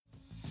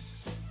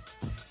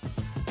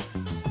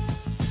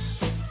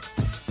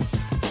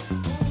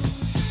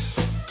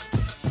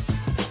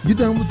Get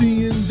down with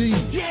D&D.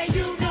 Yeah,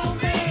 you know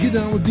me. Get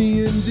down with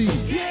D&D.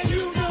 Yeah,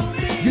 you know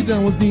me. Get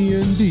down with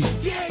D&D.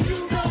 Yeah,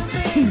 you know me.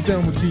 Who's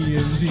down with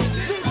D&D?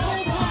 This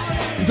whole party.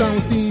 Get down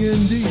with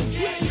D&D.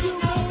 Yeah, you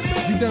know me.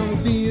 Get down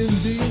with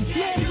D&D.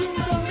 Yeah, you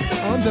know me.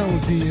 I'm down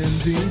with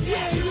D&D.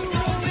 Yeah, you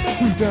know me.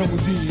 Who's down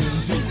with D&D?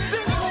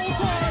 This whole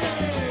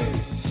party.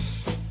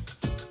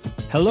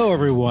 Hello,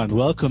 everyone.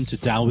 Welcome to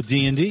Down with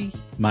D&D.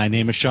 My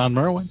name is Sean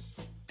Merwin,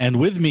 and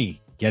with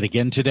me yet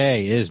again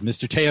today is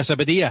Mr. Teos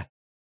Abadia.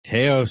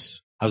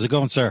 Teos, how's it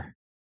going, sir?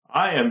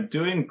 I am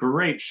doing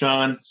great,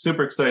 Sean.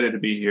 Super excited to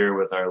be here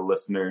with our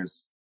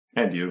listeners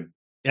and you.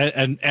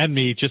 And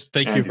me. Just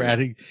thank you for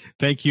adding.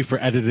 Thank you for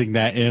editing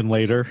that in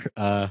later.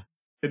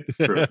 It's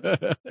true.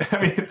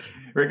 I mean,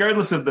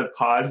 regardless of the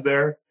pause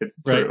there, it's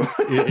true.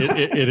 Right.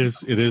 It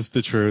is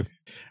the truth.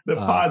 The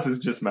pause is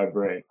just my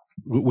brain.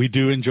 We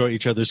do enjoy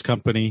each other's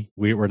company.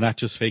 We're not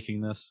just faking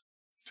this.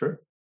 It's true.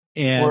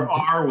 And or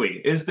are we?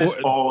 Is this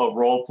all a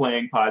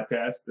role-playing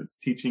podcast that's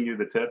teaching you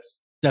the tips?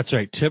 That's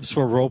right. Tips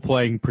for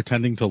role-playing,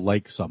 pretending to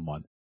like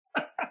someone.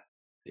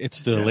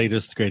 It's the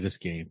latest, greatest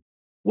game.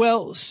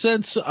 Well,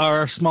 since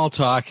our small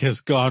talk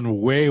has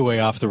gone way, way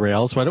off the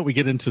rails, why don't we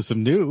get into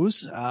some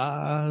news?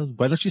 Why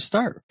don't you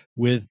start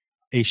with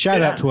a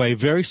shout out to a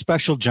very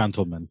special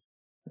gentleman?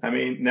 I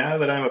mean, now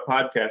that I'm a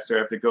podcaster, I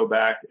have to go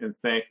back and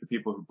thank the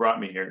people who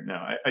brought me here. No,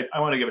 I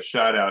want to give a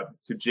shout out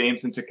to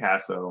James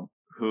Introcaso,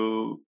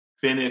 who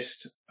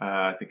finished,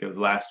 I think it was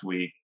last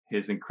week,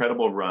 his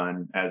incredible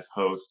run as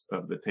host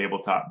of the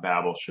Tabletop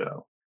Babble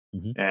show.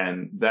 Mm-hmm.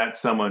 And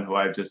that's someone who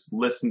I've just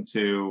listened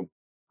to.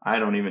 I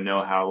don't even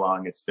know how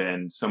long it's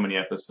been, so many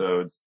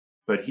episodes,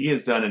 but he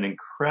has done an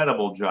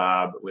incredible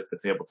job with the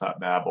Tabletop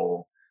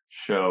Babble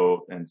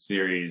show and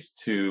series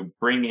to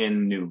bring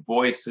in new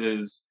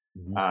voices,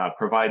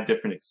 provide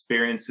different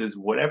experiences,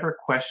 whatever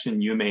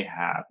question you may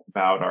have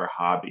about our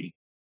hobby.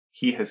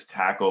 He has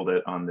tackled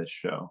it on this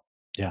show.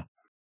 Yeah.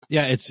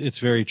 Yeah, it's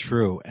very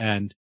true.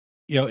 And,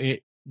 you know,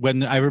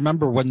 when I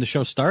remember when the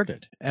show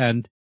started,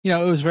 and, you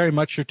know, it was very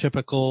much your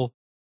typical,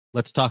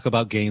 let's talk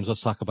about games,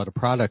 let's talk about a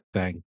product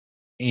thing.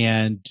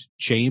 And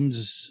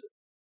James'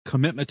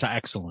 commitment to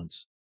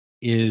excellence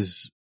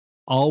is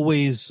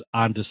always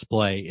on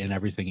display in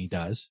everything he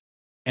does.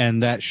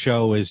 And that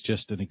show is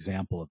just an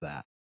example of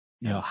that.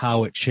 You know,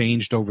 how it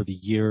changed over the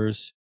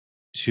years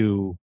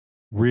to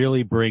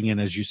really bring in,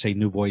 as you say,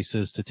 new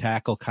voices to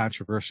tackle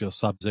controversial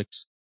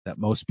subjects that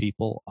most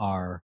people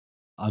are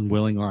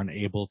unwilling or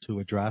unable to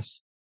address.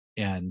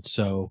 And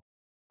so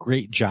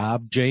great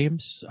job,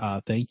 James.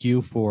 Thank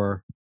you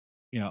for,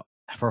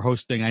 for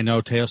hosting. I know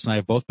Teos and I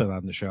have both been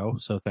on the show,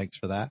 so thanks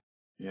for that.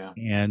 Yeah.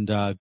 And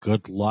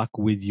good luck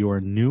with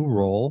your new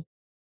role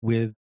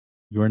with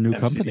your new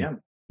company.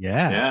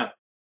 Yeah. Yeah.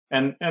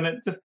 And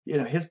it just,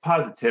 his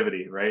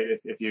positivity, right?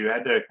 If you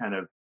had to kind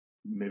of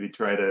maybe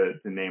try to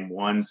name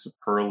one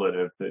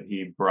superlative that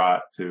he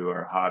brought to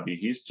our hobby,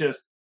 he's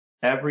just,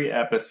 every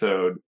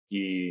episode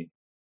he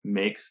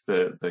makes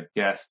the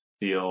guest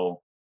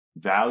feel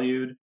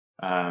valued.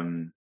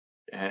 And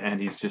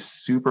he's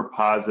just super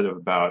positive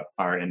about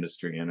our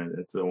industry, and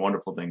it's a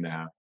wonderful thing to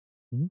have.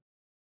 Mm-hmm.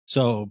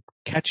 So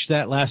catch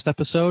that last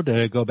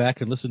episode, go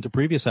back and listen to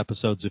previous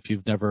episodes if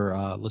you've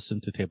never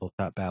listened to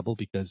Tabletop Babble,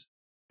 because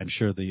I'm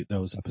sure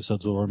those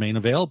episodes will remain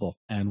available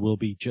and will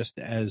be just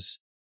as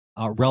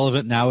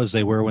relevant now as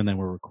they were when they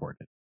were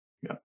recorded.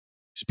 Yeah.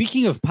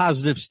 Speaking of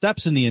positive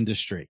steps in the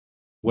industry,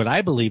 what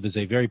I believe is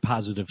a very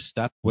positive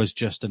step was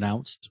just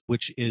announced,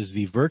 which is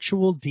the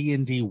virtual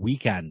D&D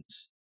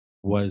weekends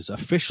was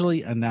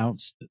officially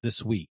announced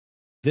this week.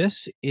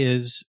 This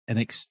is an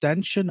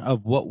extension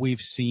of what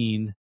we've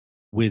seen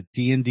with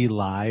D&D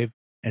Live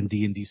and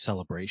D&D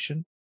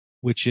Celebration,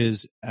 which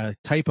is a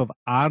type of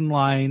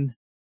online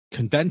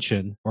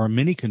convention or a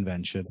mini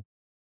convention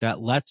that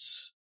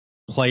lets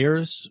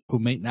players who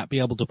may not be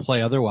able to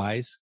play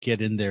otherwise get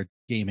in their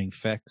gaming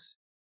fix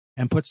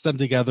and puts them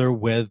together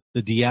with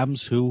the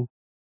DMs who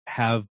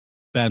have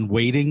been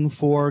waiting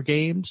for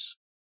games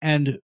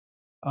and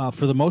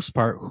for the most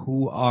part,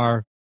 who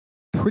are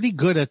pretty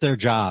good at their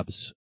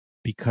jobs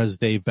because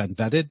they've been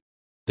vetted.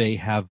 They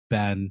have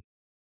been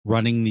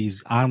running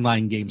these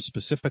online games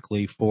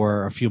specifically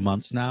for a few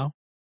months now.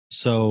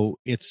 So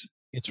it's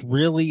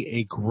really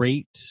a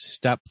great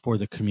step for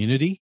the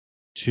community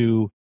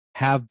to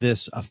have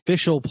this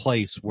official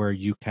place where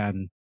you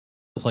can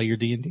play your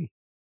D&D.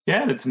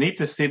 Yeah, and it's neat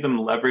to see them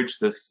leverage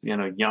this,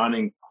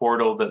 yawning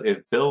portal that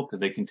they've built.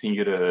 They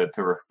continue to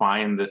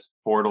refine this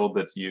portal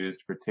that's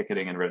used for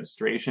ticketing and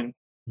registration.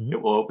 Mm-hmm.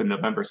 It will open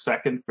November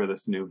 2nd for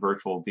this new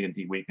virtual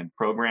D&D weekend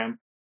program.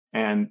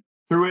 And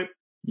through it,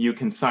 you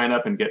can sign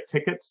up and get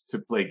tickets to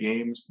play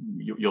games.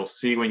 You'll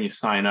see when you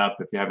sign up,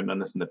 if you haven't done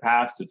this in the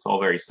past, it's all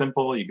very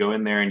simple. You go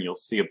in there and you'll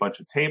see a bunch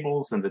of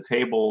tables, and the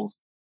tables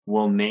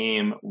will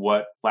name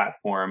what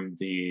platform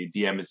the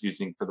DM is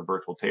using for the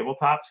virtual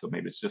tabletop. So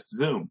maybe it's just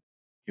Zoom.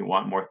 If you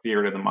want more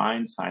theater of the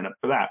mind, sign up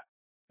for that.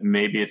 And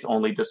maybe it's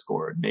only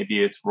Discord.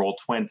 Maybe it's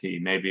Roll20.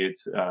 Maybe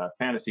it's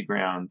Fantasy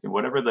Grounds. And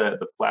whatever the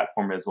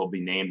platform is will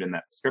be named in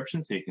that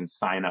description, so you can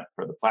sign up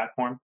for the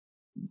platform.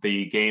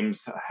 The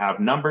games have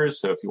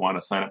numbers, so if you want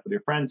to sign up with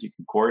your friends, you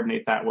can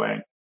coordinate that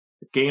way.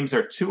 The games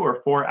are 2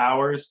 or 4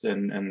 hours,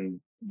 and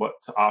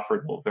what's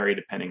offered will vary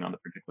depending on the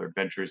particular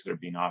adventures that are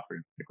being offered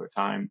at a particular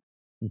time.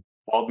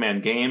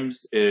 Baldman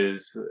Games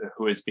is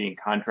who is being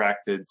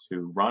contracted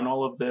to run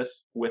all of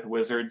this with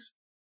Wizards.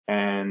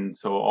 And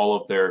so all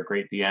of their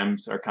great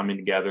DMs are coming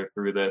together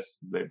through this.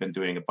 They've been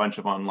doing a bunch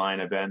of online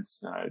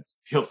events. It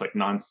feels like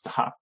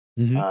nonstop.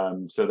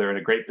 So they're in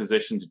a great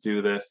position to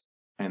do this,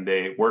 and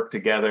they work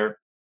together,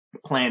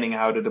 planning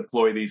how to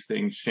deploy these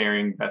things,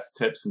 sharing best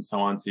tips and so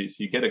on. So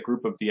you get a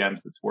group of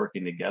DMs that's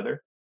working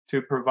together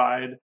to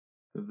provide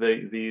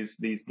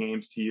these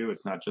games to you.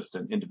 It's not just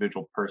an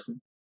individual person.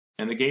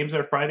 And the games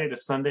are Friday to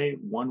Sunday,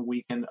 one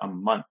weekend a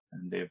month.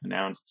 And they've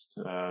announced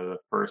the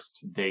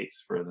first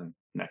dates for the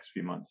next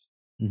few months.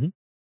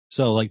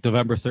 So like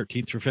November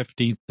 13th through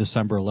 15th,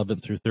 December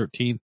 11th through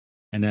 13th,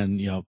 and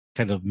then,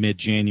 kind of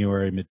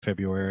mid-January,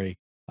 mid-February,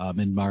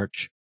 in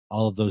March,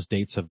 all of those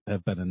dates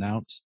have been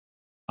announced.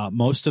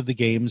 Most of the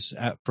games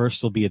at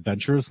first will be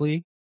Adventures,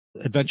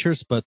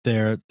 but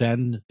there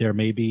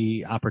may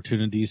be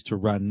opportunities to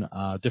run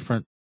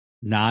different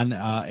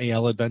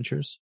non-AL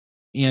adventures.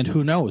 And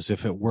who knows,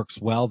 if it works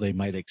well, they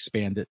might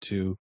expand it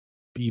to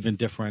even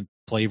different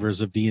flavors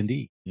of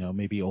D&D,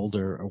 maybe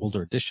older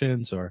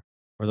editions or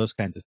those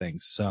kinds of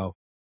things. So,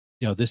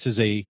 this is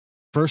a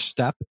first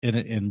step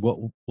in what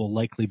will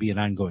likely be an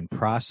ongoing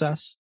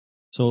process.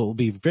 So it will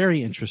be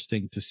very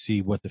interesting to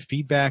see what the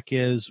feedback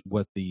is,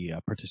 what the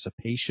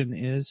participation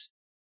is,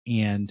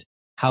 and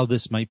how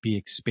this might be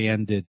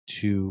expanded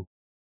to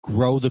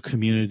grow the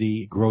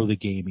community, grow the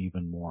game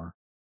even more.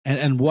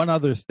 And one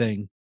other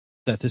thing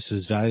that this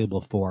is valuable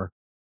for,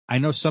 I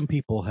know some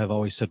people have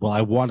always said, well,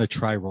 I want to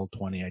try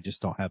Roll20, I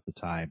just don't have the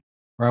time.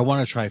 Or I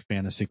want to try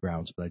Fantasy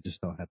Grounds, but I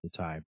just don't have the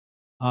time.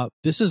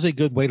 This is a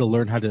good way to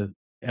learn how to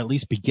at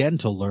least begin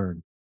to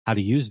learn how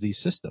to use these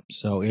systems.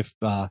 So if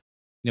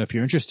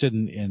you're interested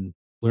in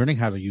learning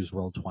how to use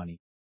Roll20,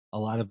 a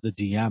lot of the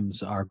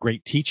DMs are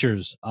great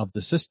teachers of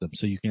the system.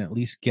 So you can at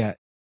least get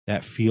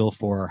that feel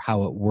for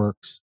how it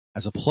works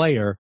as a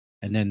player.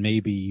 And then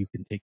maybe you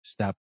can take the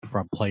step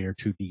from player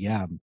to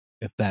DM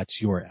if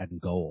that's your end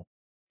goal.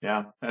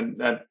 Yeah, and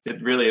that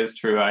it really is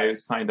true. I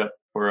signed up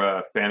for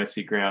a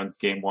Fantasy Grounds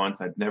game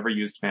once. I'd never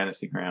used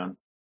Fantasy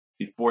Grounds.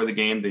 Before the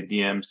game, the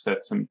DM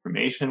set some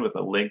information with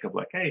a link of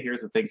like, hey,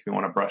 here's the thing if you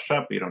want to brush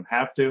up, but you don't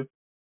have to,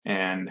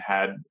 and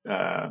had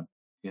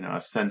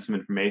send some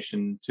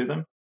information to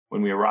them.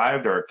 When we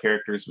arrived, our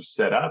characters were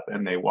set up,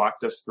 and they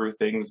walked us through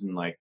things in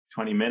like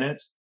 20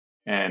 minutes.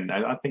 And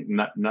I think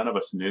none of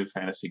us knew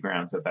Fantasy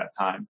Grounds at that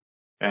time.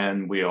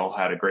 And we all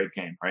had a great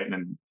game, right?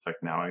 And it's like,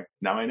 now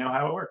I know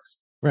how it works.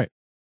 Right.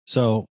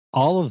 So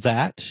all of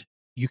that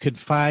you can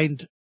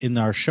find in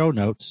our show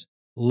notes,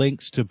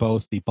 links to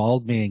both the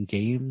Baldman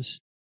Games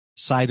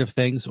side of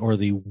things or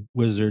the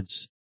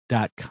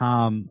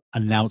Wizards.com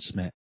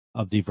announcement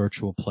of the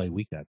virtual play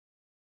weekend.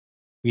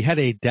 We had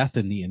a death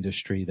in the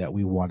industry that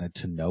we wanted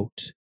to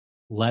note.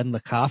 Len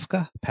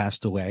Lakofka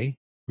passed away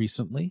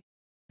recently,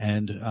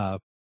 and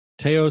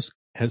Teos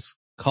has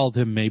called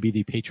him maybe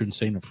the patron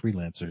saint of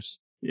freelancers.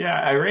 Yeah,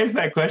 I raised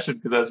that question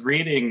because I was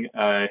reading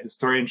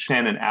historian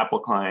Shannon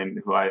Appelkline,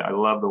 who I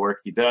love the work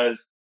he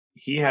does.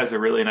 He has a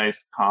really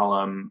nice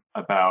column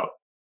about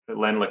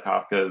Len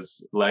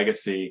Lakofka's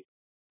legacy.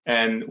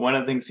 And one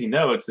of the things he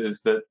notes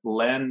is that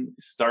Len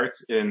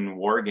starts in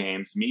War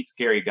Games, meets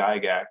Gary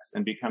Gygax,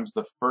 and becomes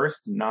the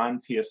first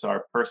non-TSR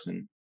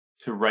person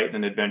to write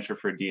an adventure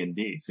for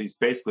D&D. So he's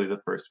basically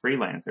the first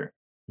freelancer.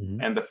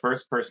 And the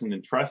first person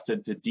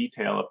entrusted to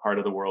detail a part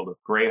of the world of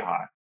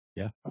Greyhawk.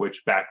 Yeah.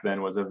 Which back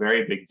then was a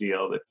very big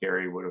deal that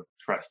Gary would have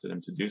trusted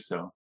him to do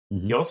so.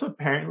 He also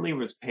apparently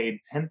was paid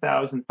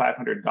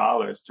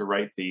 $10,500 to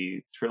write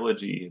the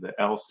trilogy, the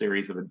L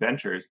series of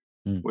adventures,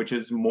 which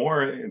is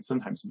more and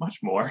sometimes much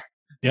more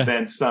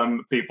than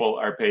some people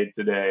are paid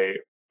today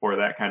for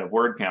that kind of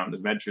word count.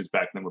 Adventures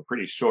back then were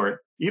pretty short.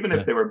 Even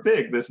if they were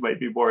big, this might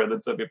be more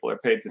than some people are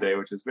paid today,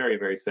 which is very,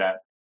 very sad.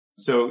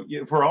 So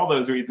for all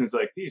those reasons,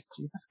 like, gee,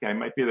 this guy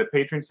might be the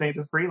patron saint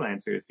of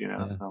freelancers,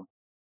 So.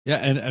 Yeah,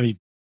 and I mean,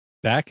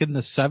 back in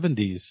the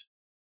 70s,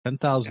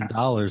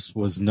 $10,000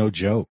 was no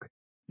joke.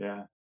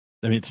 Yeah.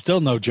 I mean, it's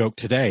still no joke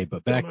today,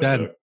 but back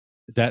then,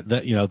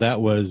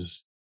 that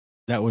was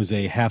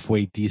a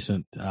halfway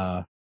decent,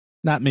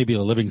 not maybe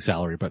a living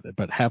salary,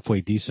 but halfway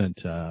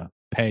decent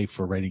pay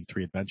for writing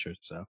 3 adventures.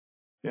 So.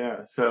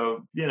 Yeah.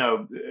 So,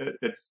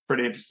 it's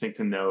pretty interesting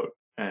to note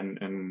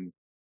and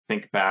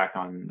think back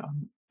on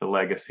the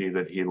legacy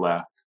that he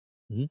left.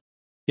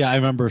 Yeah, I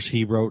remember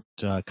he wrote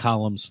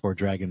columns for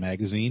Dragon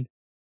Magazine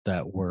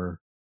that were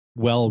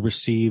well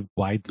received,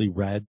 widely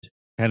read,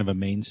 kind of a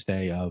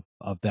mainstay of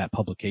that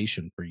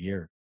publication for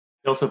years.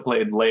 He also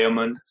played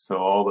Leomund, so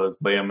all those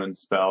Leomund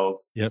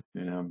spells. Yep.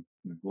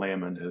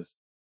 Leomund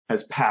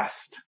has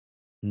passed,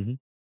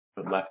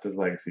 but left his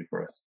legacy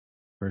for us.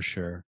 For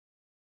sure.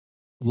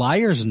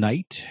 Liar's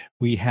Night,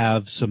 we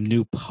have some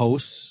new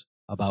posts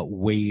about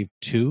Wave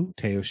 2.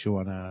 Teos, you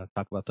want to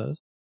talk about those?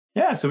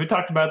 Yeah, so we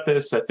talked about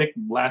this, I think,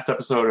 last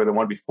episode or the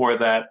one before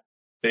that.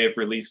 They have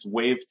released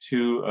Wave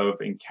 2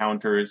 of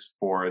encounters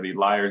for the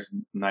Liar's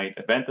Night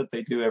event that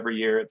they do every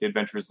year at the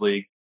Adventurers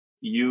League.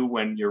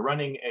 When you're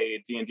running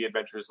a D&D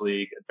Adventurers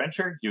League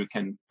adventure, you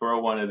can throw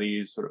one of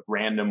these sort of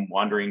random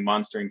wandering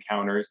monster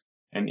encounters,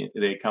 and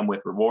they come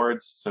with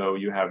rewards. So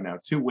you have now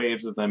 2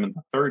 waves of them, and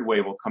the third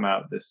wave will come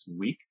out this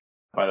week.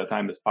 By the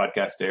time this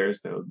podcast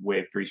airs, the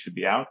Wave 3 should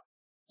be out.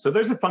 So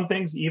there's some fun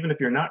things. Even if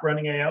you're not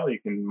running AL, you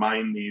can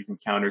mine these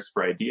encounters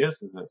for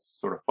ideas. It's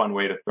sort of a fun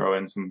way to throw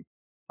in some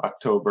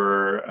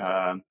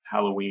October,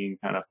 Halloween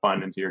kind of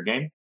fun into your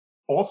game.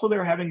 Also,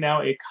 they're having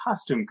now a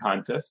costume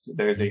contest.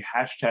 There's a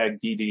hashtag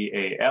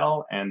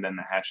DDAL and then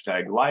the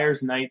hashtag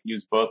Liars Night.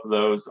 Use both of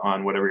those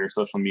on whatever your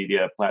social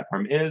media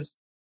platform is.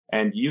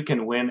 And you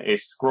can win a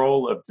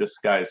scroll of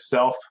disguise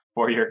self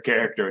for your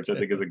character, which I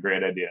think is a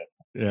great idea.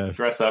 Yeah.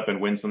 Dress up and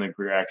win something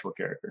for your actual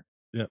character.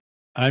 Yeah.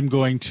 I'm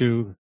going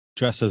to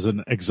dress as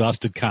an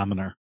exhausted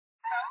commoner.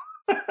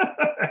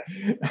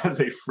 As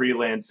a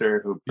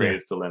freelancer who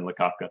prays to Len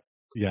LaKafka.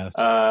 Yes.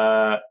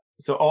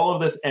 So all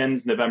of this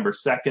ends November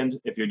 2nd.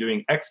 If you're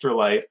doing Extra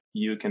Life,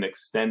 you can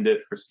extend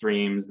it for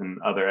streams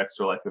and other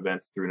Extra Life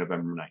events through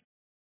November 9th.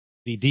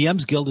 The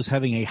DMs Guild is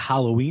having a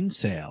Halloween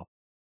sale.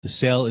 The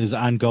sale is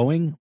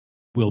ongoing,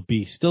 will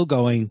be still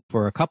going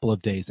for a couple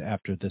of days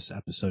after this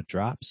episode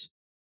drops.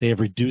 They have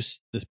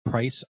reduced the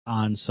price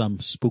on some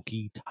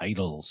spooky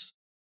titles.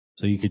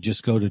 So you could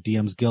just go to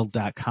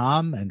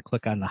dmsguild.com and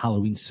click on the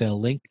Halloween sale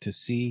link to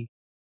see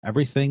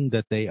everything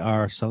that they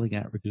are selling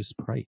at reduced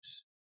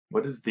price.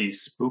 What is the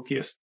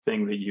spookiest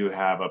thing that you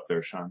have up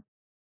there, Sean?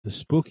 The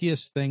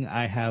spookiest thing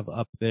I have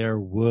up there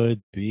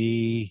would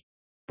be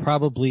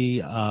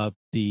probably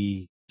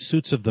the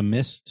Suits of the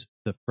Mist,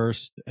 the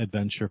first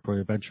adventure for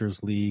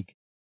Adventurers League.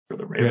 For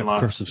the Ravenloft.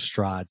 Curse of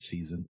Strahd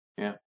season.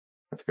 Yeah,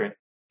 that's great.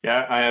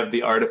 Yeah, I have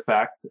the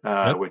Artifact,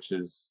 which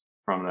is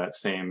from that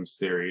same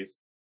series.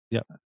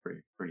 Yep. That's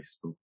pretty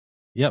spooky.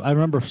 Yep, I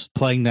remember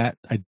playing that.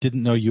 I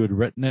didn't know you had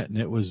written it, and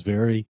it was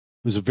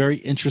a very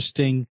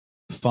interesting,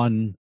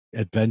 fun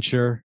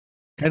adventure,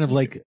 kind of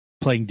like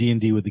playing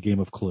D&D with the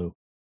game of Clue.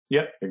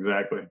 Yep,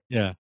 exactly.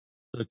 Yeah.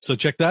 So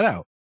check that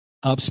out.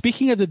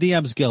 Speaking of the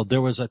DMs Guild,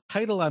 there was a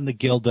title on the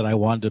guild that I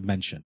wanted to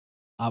mention.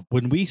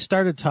 When we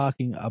started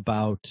talking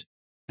about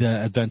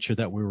the adventure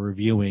that we're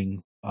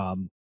reviewing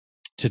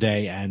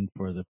today and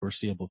for the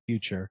foreseeable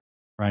future,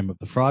 Rime of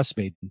the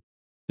Frostmaiden,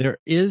 there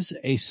is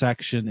a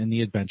section in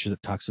the adventure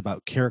that talks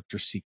about character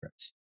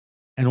secrets.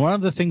 And one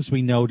of the things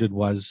we noted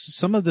was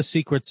some of the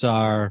secrets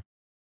are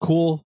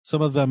cool.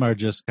 Some of them are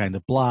just kind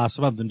of blah.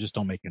 Some of them just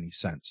don't make any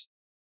sense.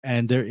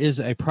 And there is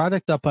a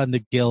product up on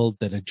the guild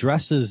that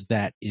addresses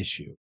that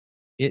issue.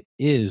 It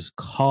is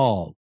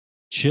called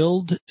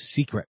Chilled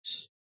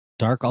Secrets,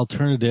 Dark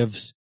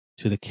Alternatives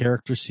to the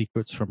Character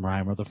Secrets from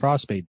Rime of the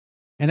Frostmaiden.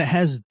 And it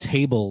has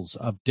tables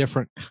of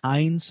different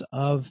kinds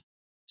of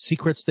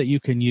secrets that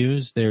you can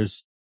use.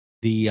 There's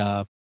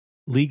the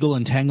legal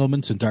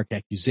entanglements and dark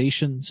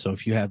accusations. So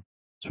if you have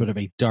sort of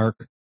a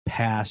dark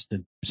past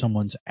and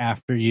someone's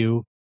after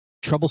you,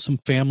 troublesome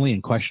family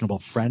and questionable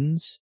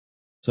friends.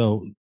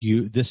 So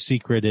this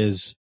secret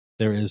is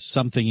there is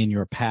something in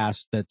your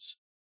past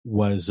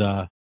was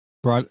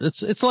brought.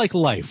 It's like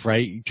life,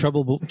 right?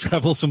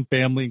 Troublesome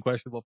family and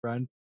questionable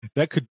friends.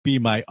 That could be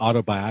my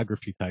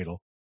autobiography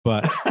title,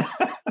 but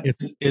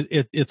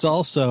it's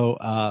also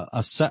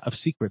a set of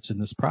secrets in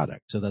this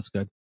product. So that's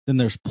good. Then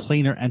there's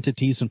planar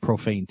entities and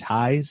profane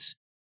ties.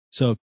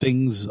 So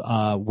things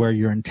where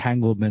your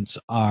entanglements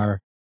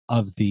are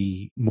of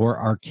the more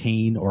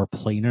arcane or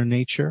planar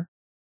nature.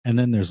 And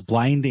then there's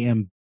blind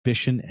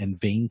ambition and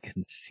vain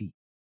conceit.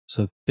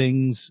 So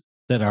things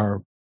that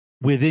are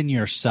within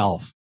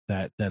yourself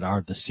that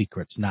are the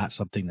secrets, not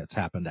something that's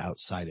happened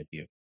outside of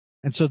you.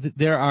 And so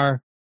there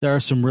are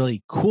some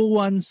really cool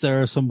ones.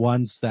 There are some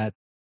ones that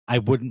I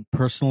wouldn't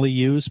personally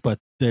use, but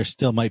there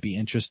still might be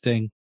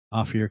interesting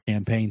for your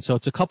campaign. So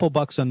it's a couple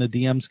bucks on the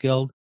DMs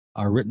Guild,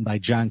 written by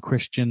John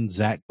Christian,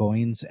 Zach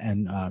Goins,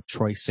 and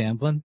Troy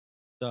Sandlin.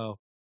 So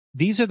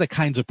these are the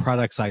kinds of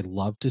products I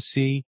love to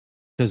see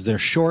because they're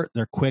short,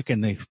 they're quick,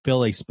 and they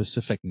fill a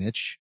specific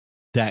niche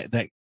that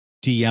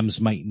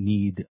DMs might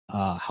need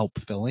help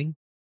filling.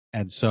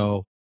 And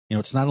so,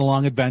 it's not a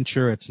long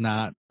adventure. It's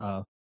not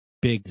a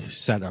big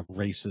set of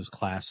races,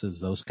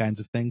 classes, those kinds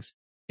of things.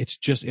 It's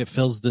just, it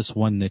fills this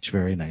one niche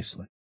very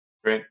nicely.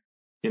 Great.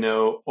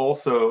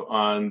 Also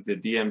on the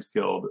DMs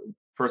Guild,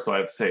 first of all, I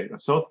have to say, I'm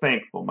so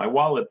thankful. My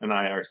wallet and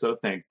I are so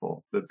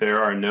thankful that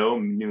there are no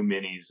new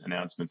minis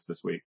announcements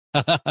this week.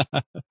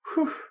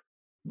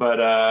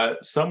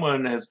 But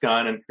someone has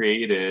gone and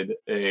created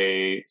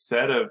a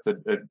set of,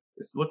 it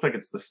looks like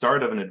it's the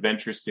start of an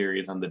adventure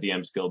series on the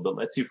DMs Guild that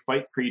lets you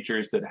fight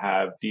creatures that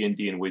have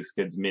D&D and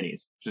WizKids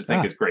minis, which I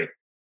think is great.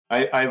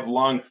 I've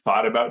long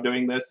thought about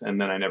doing this, and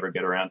then I never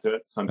get around to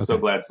it. So I'm so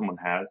glad someone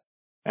has.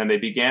 And they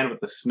began with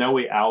the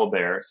Snowy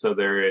Owlbear. So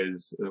there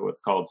is what's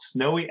called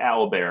Snowy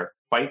Owlbear,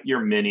 Fight Your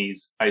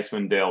Minis,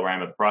 Icewind Dale,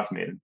 Rime of the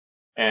Frostmaiden.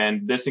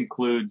 And this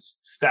includes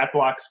stat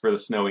blocks for the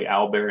Snowy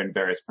Owlbear and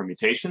various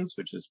permutations,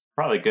 which is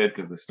probably good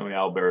because the Snowy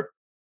Owlbear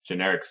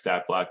generic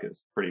stat block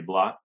is pretty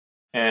blah.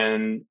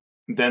 And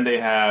then they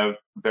have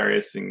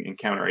various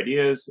encounter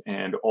ideas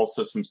and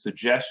also some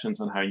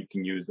suggestions on how you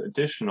can use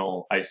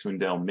additional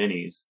Icewind Dale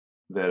minis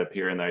that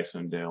appear in the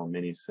Icewind Dale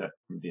mini set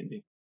from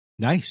D&D.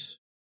 Nice.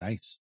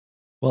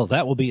 Well,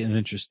 that will be an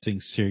interesting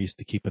series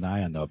to keep an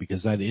eye on, though,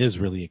 because that is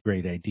really a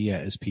great idea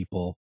as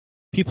people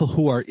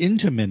who are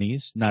into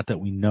minis, not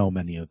that we know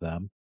many of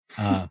them,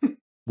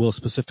 will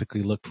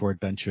specifically look for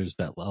adventures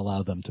that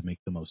allow them to make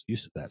the most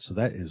use of that. So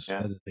that is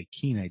a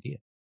keen idea.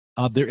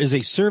 There is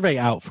a survey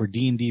out for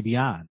D&D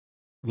Beyond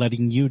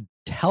letting you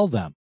tell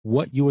them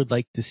what you would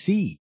like to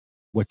see,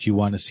 what you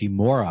want to see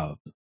more of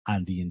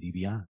on D&D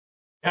Beyond.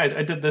 Yeah,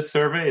 I did this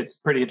survey. It's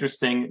pretty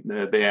interesting.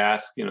 They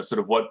ask, sort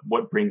of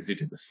what brings you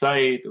to the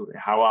site,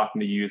 how often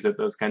do you use it,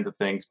 those kinds of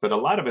things. But a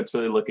lot of it's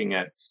really looking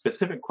at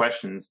specific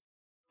questions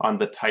on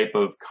the type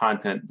of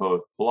content,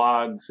 both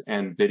blogs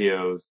and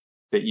videos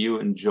that you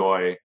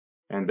enjoy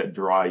and that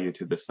draw you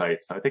to the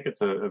site. So I think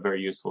it's a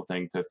very useful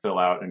thing to fill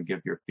out and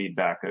give your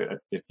feedback.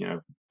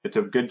 It's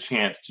a good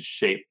chance to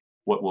shape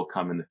what will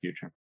come in the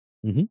future.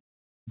 Mm-hmm.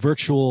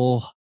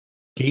 Virtual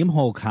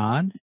Gamehole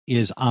Con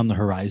is on the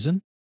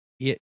horizon.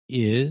 It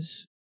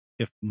is,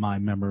 if my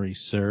memory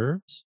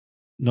serves,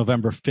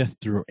 November 5th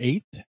through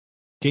 8th.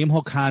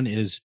 Gamehole Con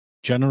is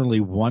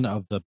generally one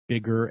of the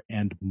bigger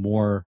and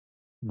more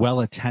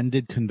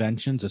well-attended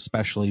conventions,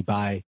 especially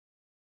by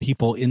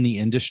people in the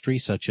industry,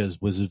 such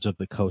as Wizards of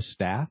the Coast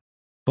staff.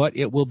 But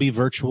it will be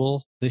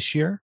virtual this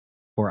year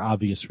for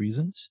obvious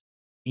reasons.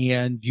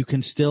 And you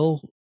can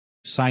still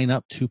sign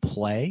up to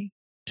play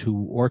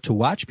or to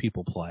watch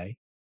people play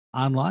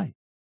online.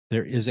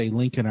 There is a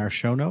link in our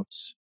show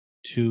notes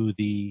to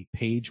the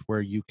page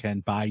where you can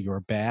buy your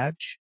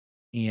badge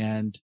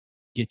and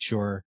get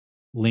your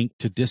link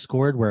to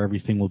Discord where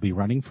everything will be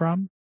running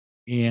from,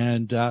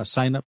 and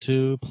sign up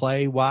to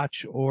play,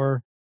 watch,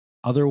 or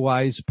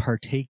otherwise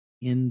partake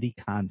in the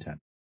content.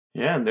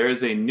 Yeah, and there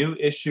is a new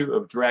issue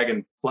of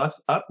Dragon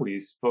Plus up.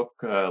 We spoke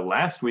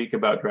last week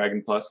about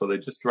Dragon Plus. Well, they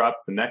just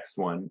dropped the next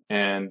one,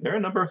 and there are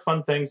a number of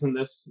fun things in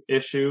this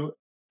issue.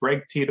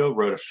 Greg Tito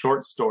wrote a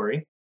short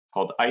story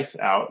called Ice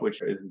Out,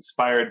 which is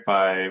inspired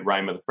by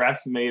Rime of the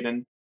Frost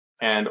Maiden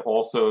and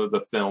also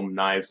the film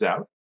Knives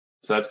Out.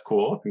 So that's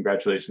cool.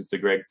 Congratulations to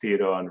Greg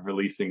Tito on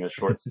releasing a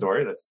short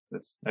story.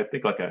 That's I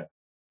think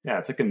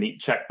it's like a neat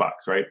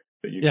checkbox, right?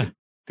 That you can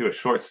do a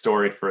short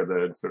story for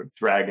the sort of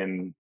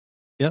Dragon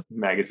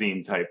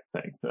magazine type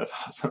thing. That's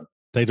awesome.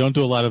 They don't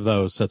do a lot of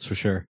those, that's for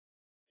sure.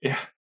 Yeah.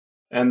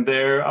 And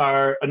there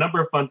are a number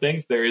of fun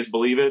things. There is,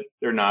 believe it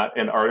or not,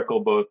 an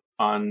article both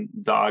on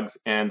dogs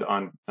and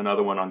on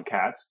another one on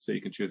cats. So you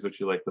can choose what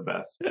you like the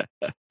best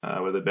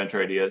with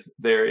adventure ideas.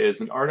 There is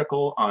an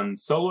article on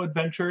solo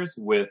adventures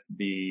with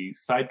the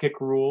sidekick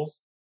rules.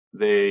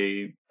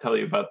 They tell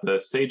you about the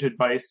Sage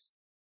Advice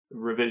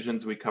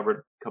revisions we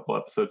covered a couple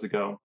episodes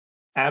ago.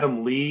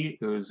 Adam Lee,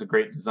 who's a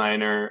great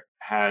designer,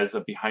 has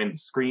a behind the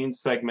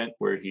screens segment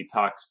where he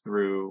talks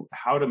through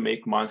how to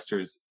make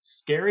monsters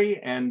scary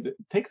and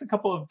takes a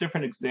couple of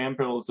different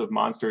examples of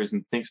monsters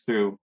and thinks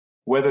through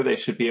whether they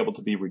should be able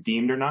to be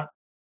redeemed or not.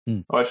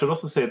 Oh, I should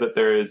also say that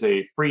there is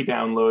a free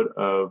download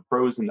of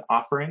Frozen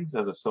Offerings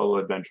as a solo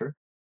adventure.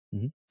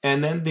 Mm-hmm.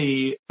 And then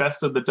the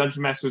Best of the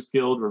Dungeon Masters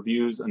Guild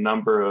reviews a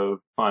number of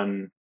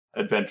fun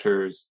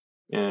adventures,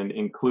 and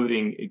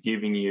including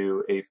giving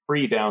you a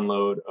free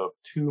download of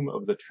Tomb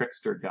of the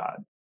Trickster God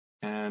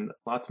and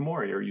lots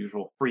more, your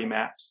usual free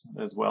maps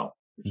as well,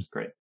 which is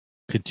great.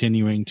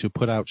 Continuing to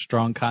put out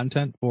strong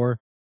content for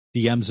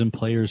DMs and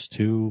players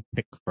to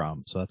pick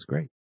from. So that's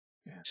great.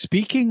 Yeah.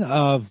 Speaking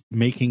of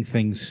making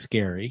things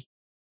scary,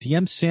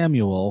 DM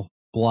Samuel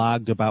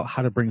blogged about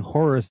how to bring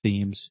horror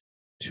themes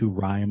to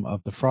Rime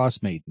of the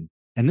Frost Maiden.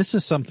 And this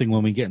is something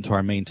when we get into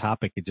our main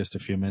topic in just a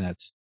few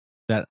minutes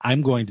that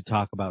I'm going to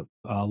talk about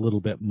a little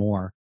bit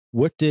more.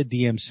 What did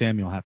DM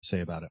Samuel have to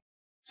say about it?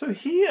 So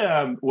he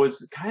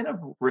was kind of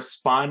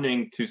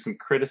responding to some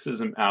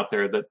criticism out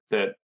there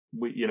that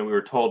we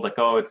were told, like,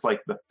 oh, it's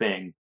like The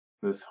Thing,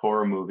 this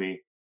horror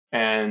movie,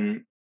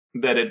 and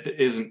that it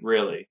isn't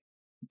really.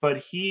 But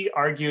he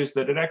argues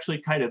that it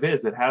actually kind of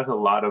is. It has a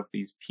lot of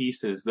these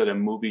pieces that a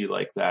movie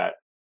like that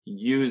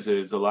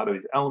uses, a lot of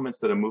these elements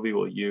that a movie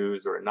will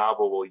use or a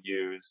novel will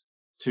use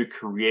to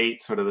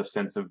create sort of the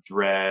sense of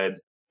dread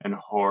and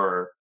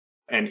horror.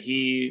 And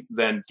he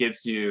then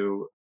gives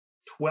you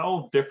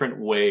 12 different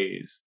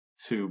ways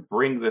to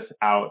bring this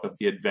out of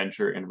the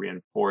adventure and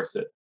reinforce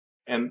it.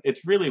 And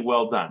it's really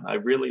well done. I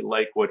really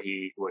like what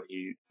he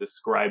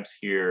describes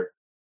here.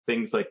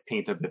 Things like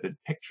paint a vivid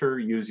picture,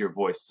 use your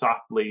voice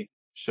softly,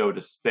 show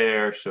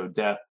despair, show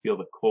death, feel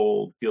the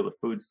cold, feel the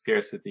food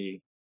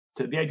scarcity.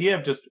 To the idea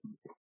of just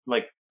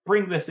like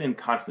bring this in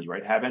constantly,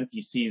 right? Have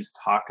NPCs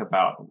talk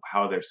about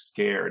how they're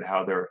scared,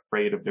 how they're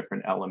afraid of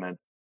different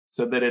elements,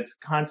 so that it's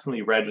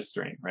constantly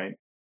registering, right?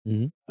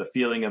 Mm-hmm. The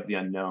feeling of the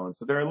unknown.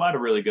 So there are a lot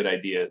of really good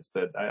ideas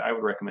that I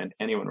would recommend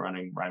anyone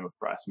running Rime of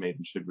Frost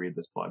Maiden should read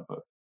this blog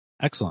post.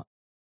 Excellent.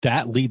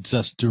 that leads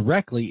us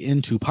directly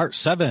into part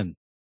 7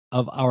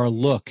 of our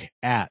look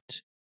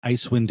at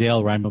Icewind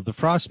Dale, Rime of the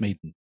Frost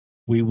Maiden.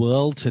 We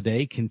will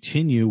today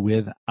continue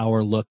with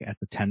our look at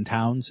the 10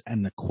 towns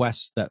and the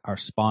quests that are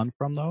spawned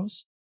from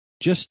those.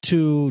 Just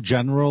to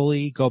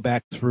generally go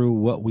back through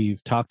what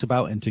we've talked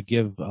about and to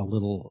give a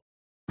little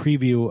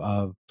preview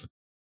of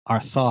our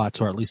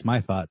thoughts, or at least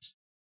my thoughts.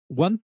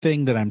 One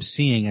thing that I'm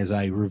seeing as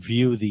I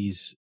review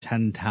these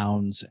 10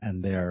 towns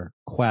and their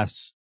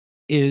quests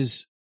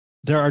is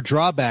there are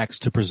drawbacks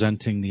to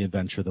presenting the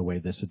adventure the way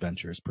this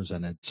adventure is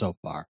presented so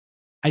far.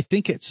 I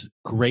think it's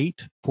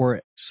great for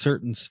a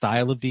certain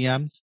style of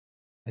DMs.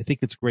 I think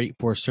it's great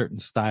for certain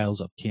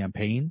styles of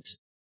campaigns.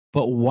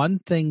 But one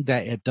thing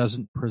that it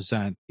doesn't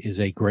present is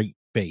a great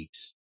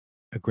base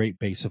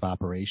of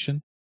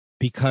operation,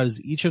 because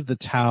each of the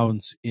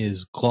towns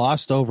is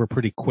glossed over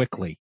pretty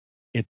quickly.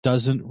 It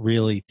doesn't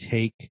really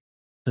take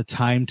the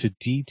time to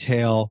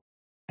detail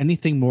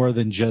anything more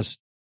than just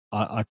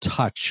a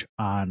touch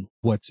on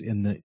what's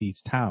in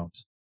these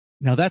towns.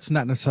 Now, that's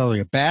not necessarily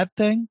a bad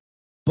thing,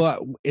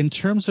 but in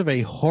terms of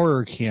a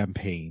horror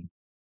campaign,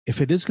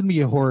 if it is going to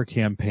be a horror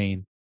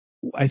campaign,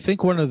 I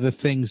think one of the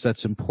things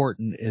that's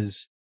important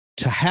is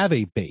to have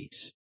a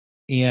base.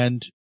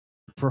 And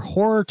for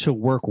horror to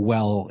work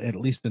well, at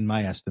least in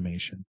my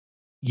estimation,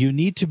 you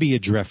need to be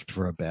adrift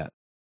for a bit,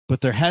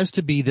 but there has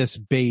to be this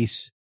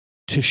base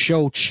to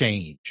show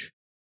change,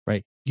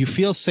 right? You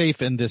feel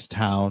safe in this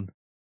town,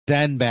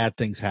 then bad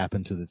things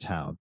happen to the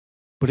town.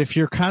 But if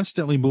you're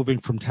constantly moving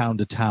from town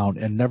to town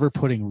and never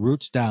putting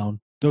roots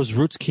down, those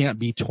roots can't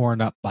be torn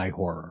up by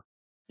horror.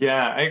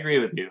 Yeah, I agree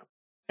with you.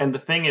 And the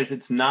thing is,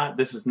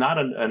 this is not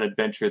an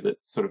adventure that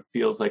sort of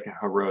feels like a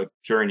heroic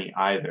journey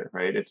either,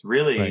 right? It's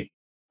really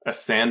a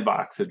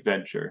sandbox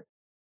adventure.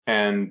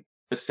 And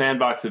a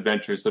sandbox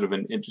adventure is sort of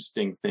an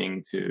interesting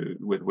thing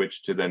with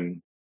which to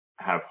then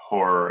have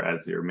horror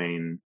as your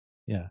main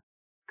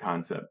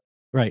concept.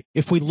 Right.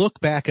 If we look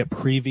back at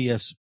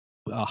previous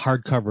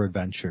hardcover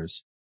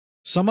adventures,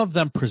 some of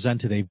them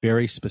presented a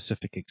very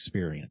specific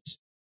experience,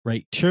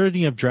 right?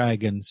 Tyranny of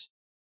Dragons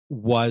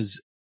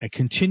was a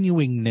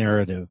continuing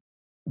narrative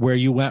where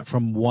you went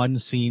from one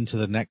scene to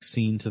the next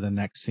scene to the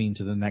next scene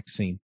to the next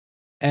scene.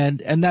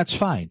 And that's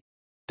fine.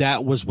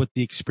 That was what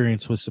the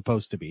experience was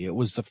supposed to be. It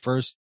was the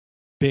first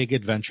big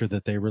adventure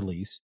that they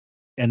released.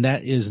 And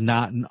that is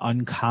not an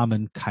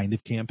uncommon kind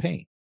of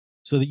campaign.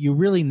 So that you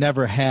really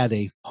never had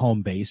a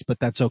home base, but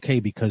that's okay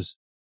because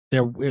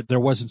there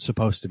wasn't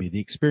supposed to be.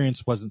 The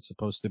experience wasn't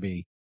supposed to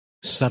be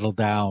settle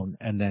down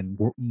and then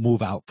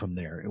move out from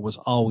there. It was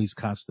always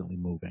constantly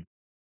moving.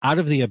 Out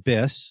of the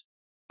Abyss,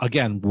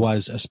 again,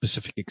 was a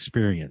specific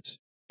experience.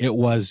 It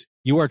was,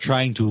 you are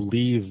trying to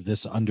leave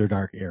this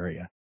Underdark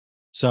area.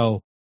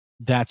 So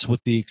that's what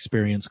the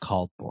experience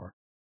called for.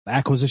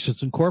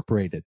 Acquisitions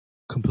Incorporated,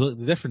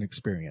 completely different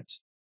experience.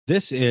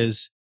 This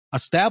is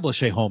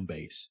establish a home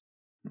base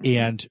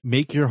and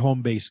make your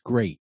home base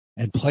great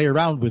and play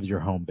around with your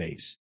home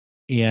base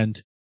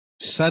and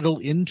settle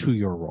into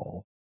your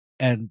role.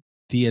 And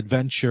the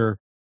adventure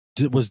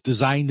was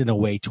designed in a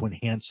way to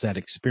enhance that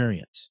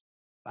experience.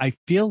 I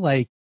feel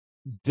like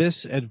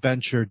this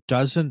adventure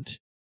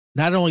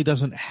not only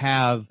doesn't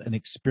have an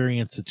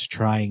experience it's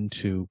trying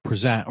to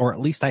present, or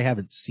at least I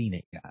haven't seen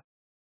it yet.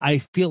 I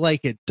feel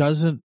like it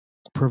doesn't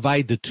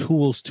provide the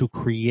tools to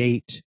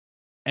create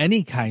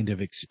any kind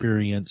of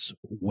experience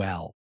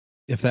well,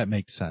 if that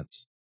makes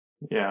sense.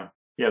 Yeah.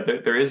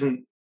 There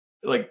isn't,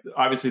 like,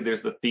 obviously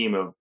there's the theme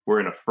of we're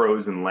in a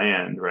frozen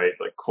land, right?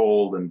 Like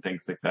cold and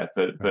things like that.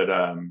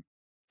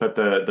 But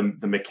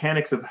the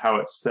mechanics of how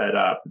it's set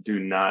up do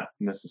not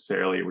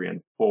necessarily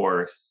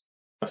reinforce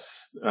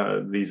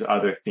these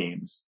other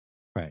themes.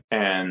 Right.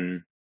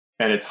 And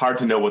it's hard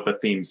to know what the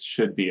themes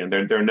should be. And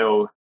there are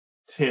no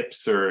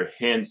tips or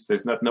hints.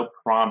 There's no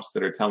prompts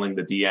that are telling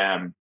the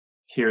DM,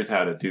 here's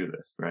how to do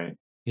this, right?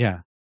 Yeah.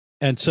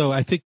 And so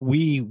I think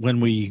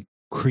when we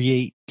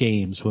create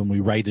games, when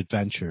we write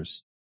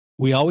adventures,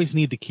 we always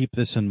need to keep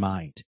this in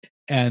mind.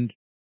 And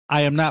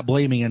I am not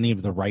blaming any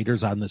of the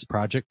writers on this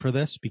project for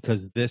this,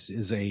 because this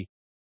is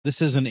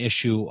an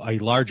issue, a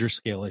larger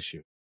scale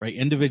issue, right?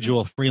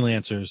 Individual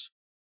freelancers,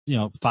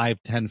 5,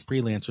 10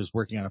 freelancers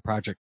working on a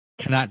project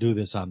cannot do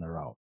this on their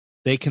own.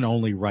 They can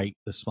only write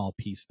the small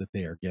piece that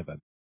they are given.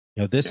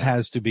 This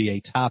has to be a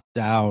top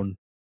down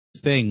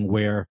thing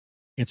where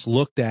it's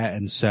looked at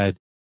and said,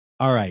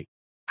 all right,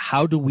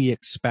 how do we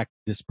expect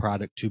this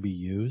product to be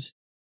used?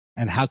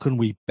 And how can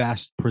we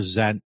best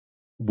present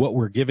what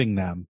we're giving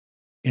them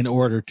in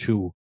order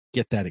to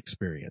get that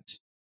experience?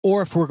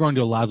 Or if we're going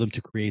to allow them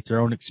to create their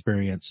own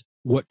experience,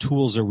 what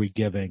tools are we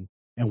giving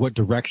and what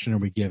direction are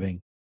we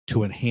giving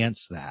to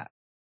enhance that?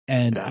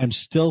 And I'm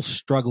still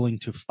struggling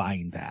to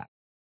find that.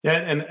 Yeah,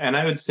 and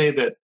I would say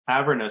that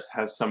Avernus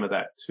has some of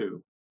that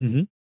too,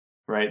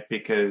 right?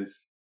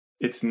 Because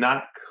it's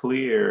not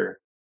clear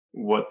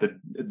what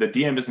the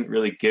DM isn't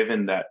really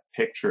given that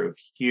picture of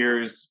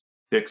here's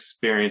the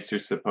experience you're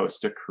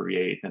supposed to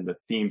create and the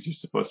themes you're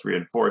supposed to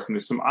reinforce. And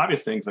there's some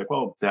obvious things like,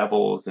 well,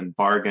 devils and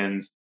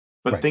bargains,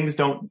 but Right. things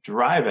don't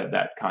drive at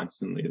that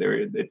constantly.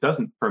 It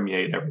doesn't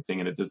permeate everything,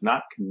 and it does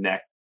not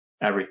connect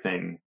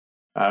everything.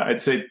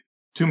 I'd say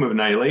Tomb of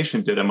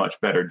Annihilation did a much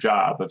better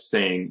job of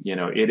saying,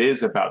 it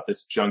is about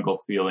this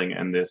jungle feeling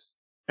and this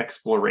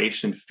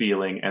exploration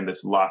feeling and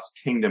this Lost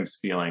Kingdoms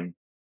feeling.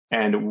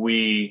 And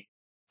we,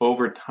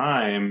 over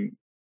time,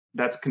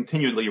 that's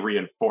continually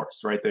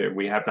reinforced, right?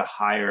 We have to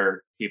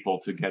hire people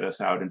to get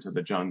us out into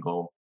the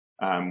jungle.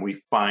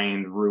 We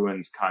find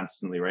ruins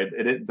constantly, right?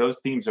 Those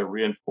themes are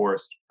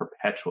reinforced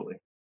perpetually.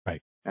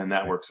 Right. And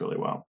that Right. works really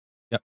well.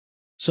 Yep.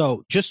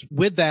 So just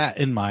with that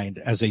in mind,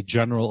 as a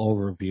general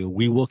overview,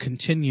 we will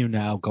continue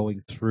now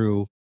going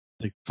through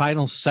the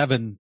final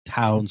 7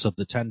 towns of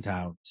the 10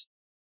 towns,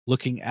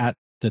 looking at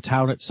the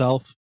town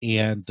itself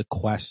and the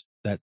quest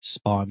that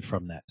spawned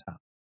from that town.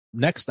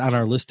 Next on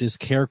our list is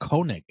Caer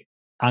Konig.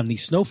 On the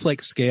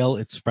snowflake scale,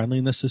 its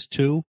friendliness is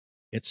 2,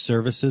 its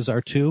services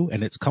are 2,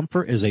 and its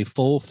comfort is a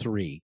full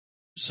 3.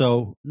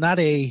 So not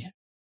a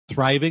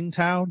thriving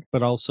town,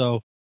 but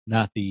also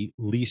not the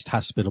least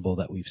hospitable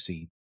that we've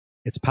seen.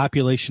 Its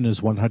population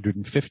is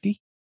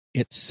 150.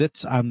 It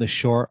sits on the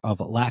shore of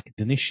Lac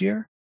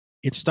Dinishir.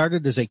 It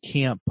started as a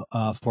camp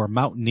for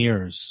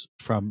mountaineers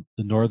from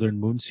the northern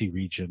Moonsea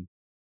region.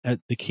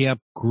 The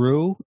camp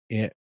grew.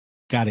 It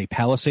got a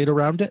palisade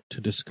around it to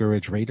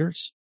discourage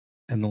raiders.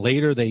 And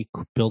later they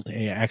built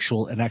an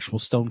actual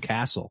stone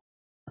castle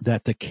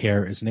that the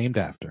Caer is named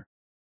after.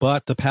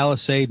 But the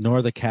palisade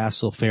nor the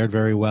castle fared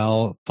very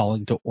well,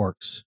 falling to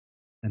orcs.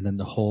 And then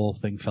the whole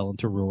thing fell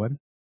into ruin.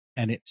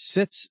 And it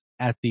sits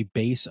at the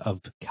base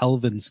of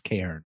Kelvin's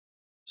Cairn.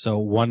 So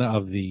one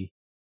of the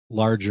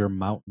larger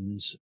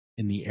mountains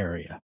in the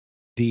area.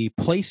 The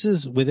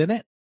places within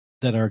it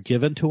that are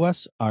given to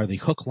us are the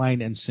Hook,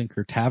 Line, and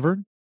Sinker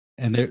Tavern.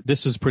 And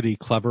this is pretty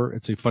clever.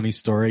 It's a funny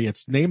story.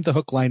 It's named the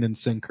Hook, Line, and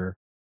Sinker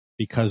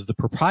because the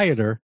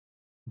proprietor,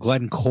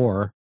 Glenn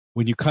Core,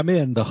 when you come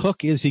in, the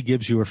hook is he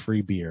gives you a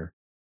free beer.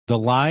 The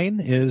line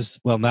is,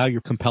 well, now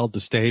you're compelled to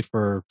stay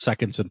for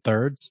seconds and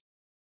thirds.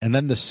 And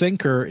then the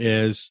sinker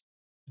is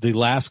the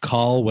last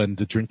call when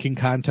the drinking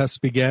contests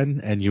begin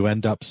and you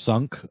end up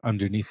sunk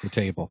underneath the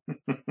table.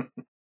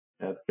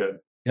 That's good.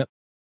 Yep.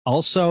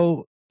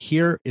 Also,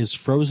 here is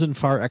Frozen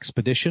Far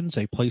Expeditions,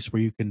 a place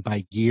where you can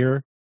buy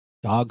gear,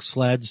 dog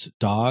sleds,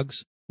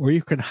 dogs, or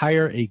you can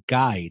hire a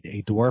guide,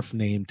 a dwarf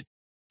named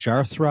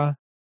Jarthra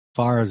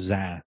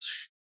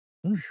Farzash.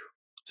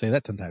 Say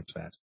that 10 times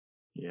fast.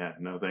 Yeah,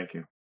 no, thank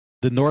you.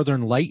 The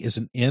Northern Light is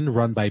an inn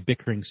run by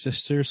bickering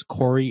sisters,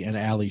 Corey and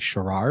Allie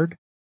Sherrard.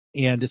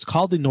 And it's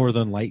called the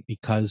Northern Light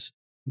because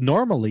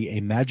normally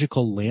a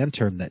magical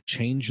lantern that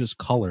changes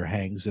color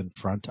hangs in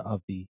front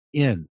of the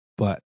inn,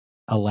 but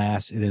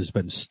alas, it has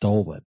been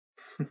stolen.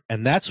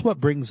 And that's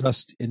what brings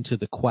us into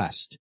the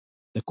quest.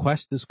 The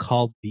quest is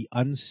called The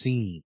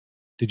Unseen.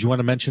 Did you want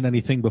to mention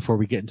anything before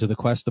we get into the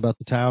quest about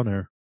the town,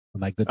 or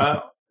am I good to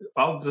go?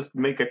 I'll just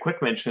make a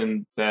quick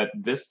mention that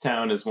this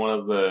town is one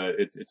of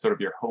it's sort of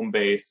your home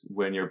base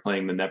when you're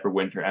playing the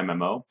Neverwinter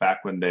MMO,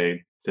 back when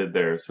they did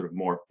their sort of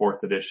more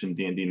 4th edition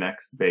D&D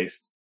Next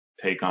based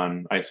take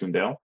on Icewind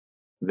Dale.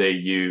 They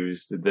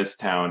used this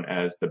town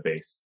as the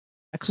base.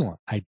 Excellent.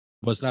 I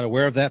was not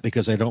aware of that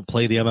because I don't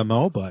play the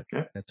MMO, but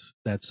okay.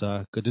 That's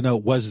good to know.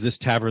 Was this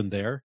tavern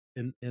there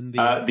in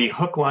the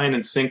Hook, Line,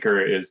 and Sinker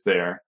is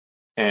there,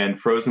 and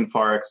Frozen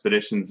Far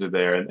Expeditions are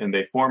there, and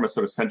they form a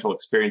sort of central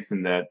experience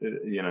in that,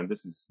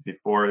 this is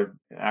before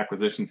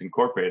Acquisitions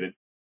Incorporated.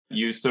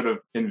 You sort of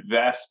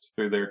invest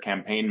through their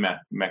campaign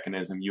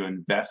mechanism. You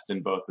invest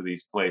in both of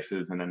these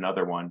places and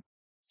another one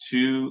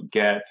to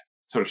get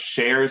sort of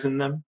shares in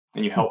them,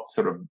 and you help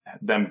sort of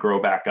them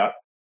grow back up,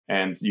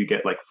 and you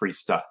get like free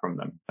stuff from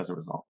them as a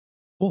result.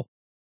 Cool.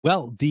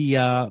 Well,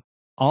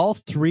 all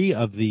 3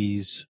 of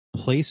these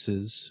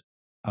places,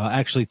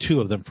 actually 2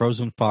 of them,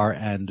 Frozen Far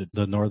and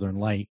the Northern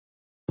Light,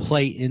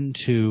 play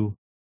into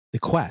the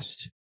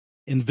quest.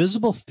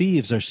 Invisible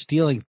thieves are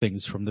stealing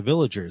things from the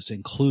villagers,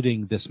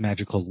 including this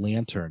magical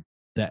lantern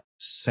that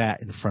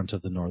sat in front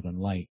of the Northern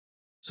Light.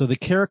 So the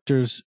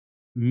characters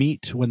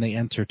meet when they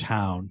enter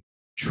town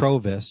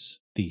Trovis,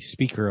 the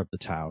speaker of the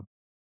town,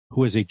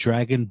 who is a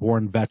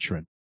dragon-born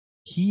veteran.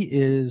 He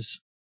is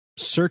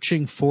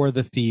searching for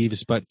the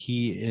thieves, but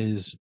he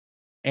is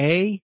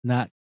A,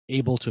 not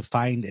able to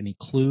find any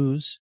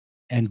clues,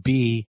 and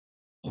B,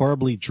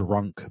 horribly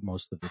drunk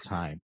most of the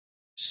time.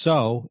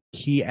 So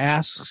he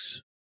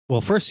asks,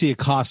 well, first he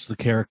accosts the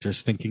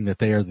characters thinking that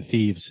they are the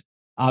thieves.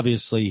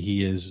 Obviously,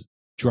 he is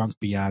drunk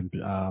beyond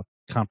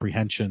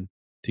comprehension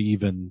to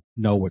even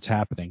know what's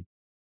happening.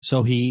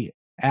 So he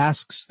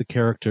asks the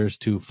characters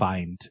to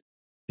find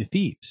the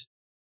thieves.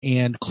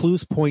 And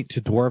clues point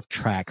to dwarf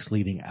tracks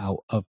leading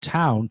out of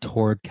town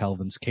toward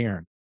Kelvin's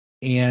Cairn.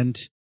 And,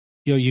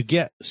 you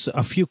get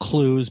a few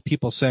clues,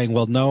 people saying,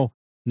 well, no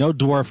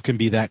dwarf can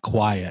be that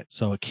quiet,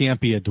 so it can't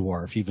be a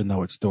dwarf, even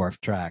though it's dwarf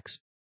tracks,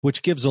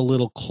 which gives a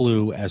little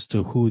clue as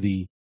to who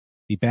the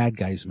bad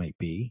guys might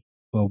be.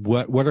 Well,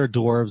 what are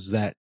dwarves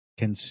that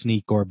can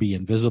sneak or be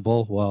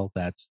invisible? Well,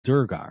 that's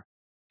Durgar.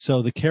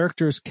 So the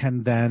characters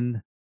can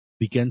then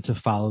begin to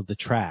follow the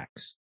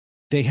tracks.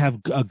 they have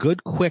a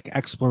good quick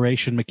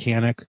exploration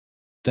mechanic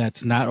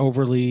that's not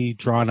overly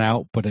drawn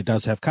out, but it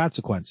does have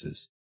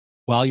consequences.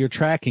 While you're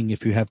tracking,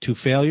 if you have 2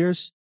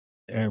 failures,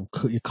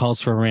 it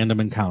calls for a random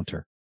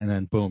encounter, and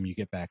then boom, you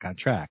get back on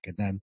track. And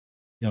then,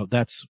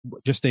 that's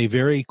just a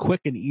very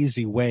quick and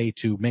easy way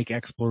to make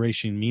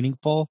exploration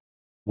meaningful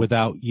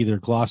without either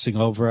glossing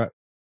over it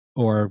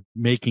or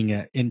making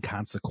it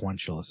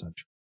inconsequential,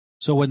 essentially.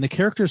 So when the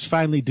characters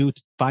finally do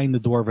find the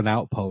Dwarven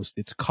outpost,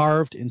 it's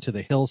carved into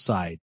the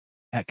hillside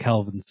at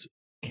Kelvin's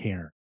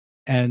cairn.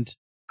 And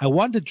I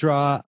wanted to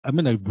draw, I'm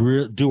going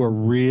to do a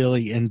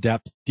really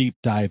in-depth deep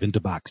dive into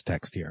box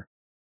text here.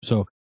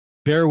 So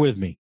bear with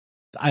me.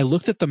 I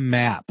looked at the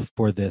map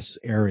for this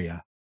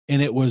area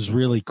and it was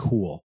really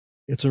cool.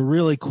 It's a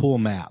really cool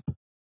map.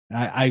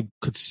 I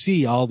could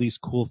see all these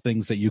cool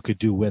things that you could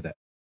do with it.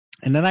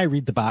 And then I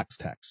read the box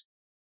text.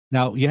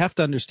 Now you have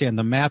to understand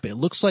the map. It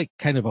looks like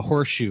kind of a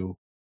horseshoe.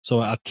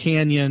 So a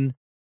canyon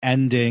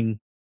ending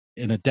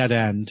in a dead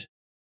end.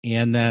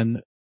 And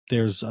then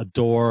there's a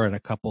door and a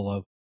couple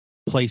of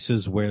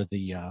places where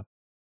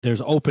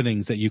there's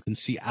openings that you can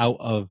see out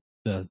of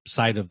the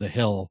side of the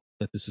hill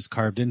that this is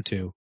carved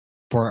into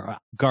for a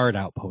guard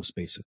outpost,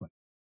 basically.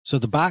 So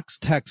the box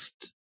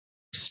text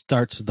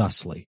starts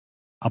thusly.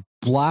 A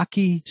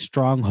blocky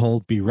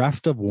stronghold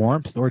bereft of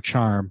warmth or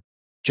charm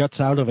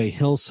juts out of a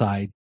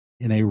hillside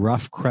in a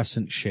rough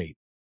crescent shape.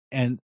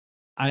 And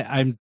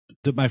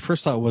my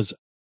first thought was,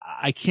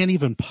 I can't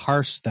even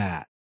parse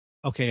that.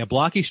 Okay, a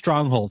blocky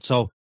stronghold.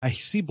 So I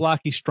see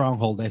blocky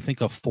stronghold, I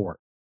think of fort.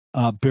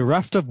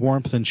 Bereft of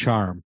warmth and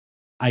charm.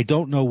 I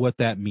don't know what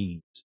that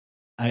means.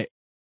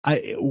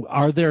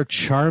 Are there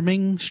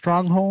charming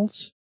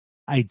strongholds?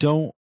 I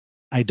don't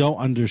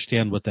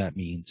understand what that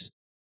means.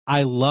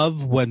 I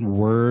love when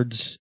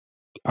words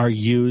are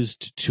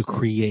used to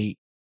create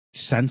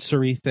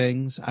sensory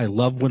things. I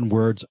love when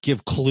words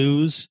give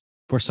clues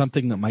for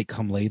something that might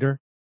come later.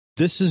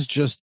 This is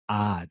just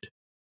odd.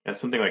 Yeah,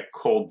 something like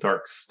cold,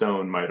 dark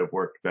stone might have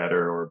worked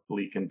better, or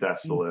bleak and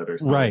desolate, or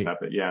something like that.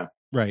 But yeah.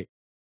 Right.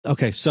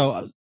 Okay.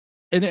 So,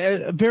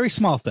 a very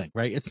small thing,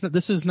 right?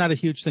 This is not a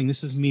huge thing.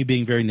 This is me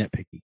being very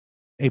nitpicky.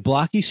 A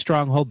blocky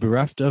stronghold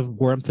bereft of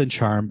warmth and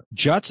charm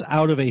juts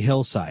out of a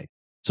hillside.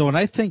 So when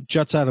I think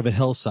juts out of a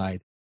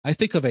hillside, I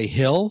think of a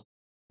hill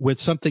with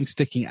something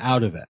sticking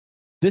out of it.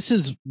 This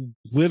is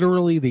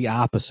literally the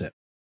opposite.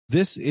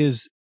 This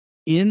is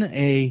and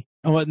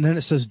then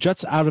it says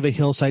juts out of a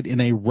hillside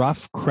in a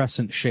rough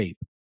crescent shape.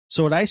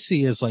 So what I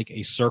see is like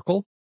a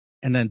circle,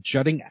 and then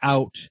jutting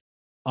out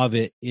of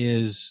it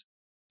is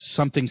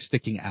something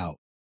sticking out.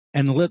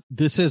 And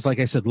this is, like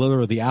I said,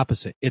 literally the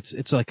opposite.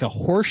 It's like a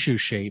horseshoe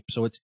shape,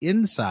 so it's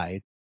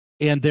inside,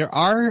 and there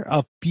are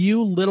a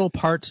few little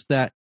parts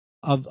that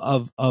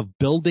of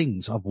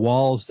buildings, of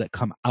walls that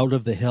come out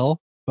of the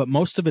hill, but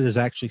most of it is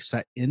actually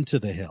set into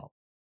the hill.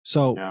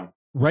 So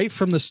right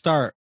from the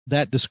start,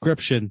 that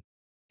description,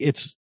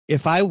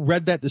 if I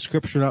read that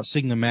description without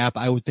seeing the map,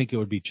 I would think it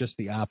would be just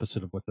the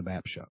opposite of what the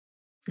map showed.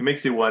 It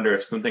makes you wonder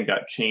if something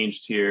got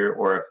changed here,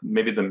 or if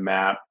maybe the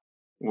map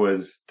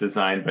was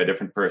designed by a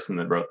different person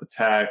that wrote the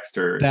text,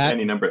 or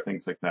any number of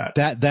things like that.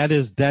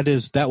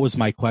 That was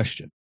my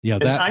question. Yeah,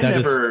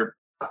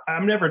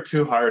 I'm never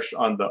too harsh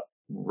on the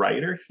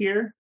writer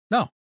here.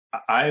 No.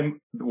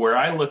 Where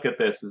I look at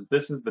this is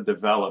the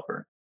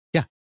developer.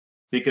 Yeah.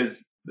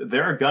 Because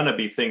there are gonna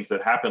be things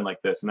that happen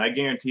like this, and I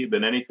guarantee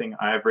that anything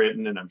I've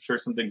written, and I'm sure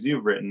some things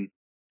you've written,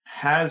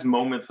 has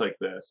moments like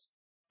this.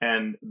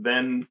 And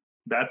then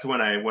that's when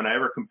I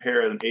ever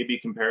compare an A/B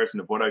comparison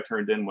of what I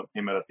turned in, what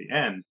came out at the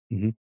end.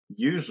 Mm-hmm.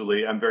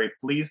 Usually, I'm very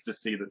pleased to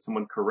see that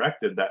someone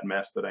corrected that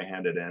mess that I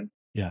handed in.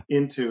 Yeah.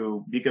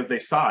 Because they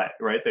saw it,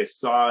 right? They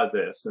saw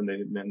this, and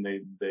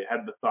they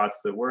had the thoughts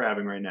that we're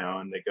having right now,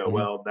 and they go,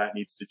 well, that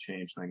needs to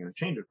change, and I'm going to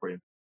change it for you.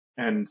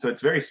 And so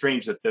it's very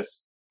strange that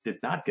this did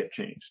not get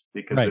changed,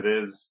 because it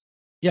is,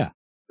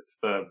 it's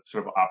the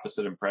sort of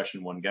opposite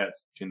impression one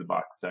gets between the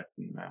box text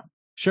and the map.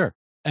 Sure.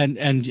 And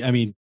I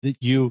mean,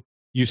 you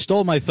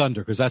stole my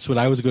thunder, because that's what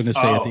I was going to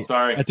say.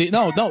 Sorry.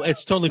 No,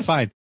 it's totally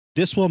fine.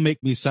 This will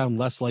make me sound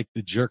less like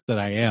the jerk that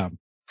I am.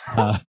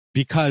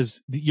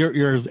 Because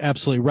you're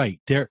absolutely right.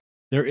 There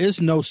is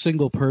no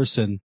single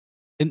person,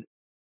 and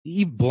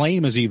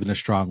blame is even a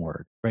strong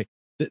word, right?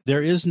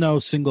 There is no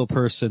single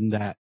person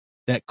that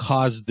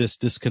caused this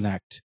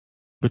disconnect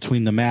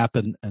between the map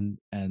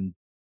and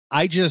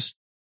I just,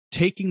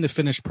 taking the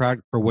finished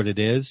product for what it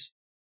is.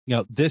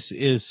 This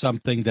is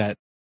something that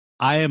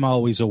I am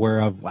always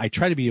aware of. I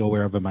try to be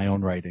aware of in my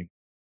own writing,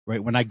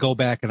 right? When I go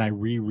back and I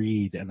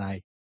reread and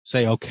I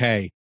say,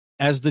 okay,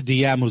 as the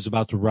DM who's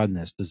about to run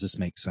this, does this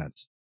make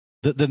sense?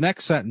 The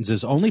next sentence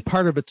is, only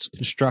part of its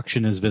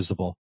construction is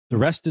visible. The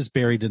rest is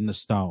buried in the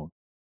stone.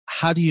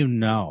 How do you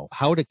know?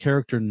 How would a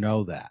character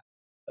know that?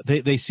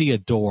 They see a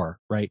door,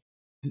 right?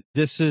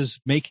 This is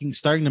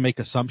starting to make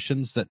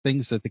assumptions that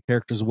things that the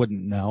characters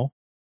wouldn't know.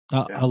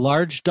 A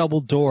large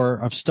double door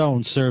of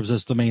stone serves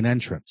as the main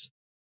entrance.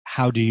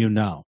 How do you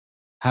know?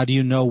 How do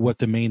you know what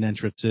the main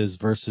entrance is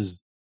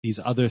versus these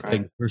other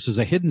things versus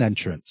a hidden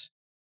entrance?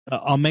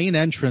 a main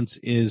entrance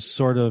is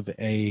sort of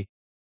a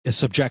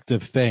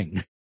subjective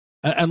thing,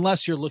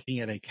 unless you're looking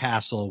at a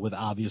castle with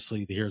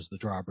obviously here's the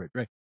drawbridge,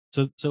 right?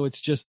 So it's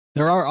just,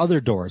 there are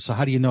other doors. So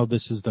how do you know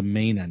this is the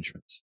main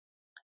entrance?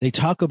 They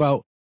talk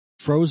about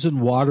frozen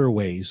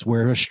waterways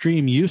where a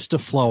stream used to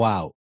flow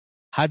out.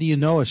 How do you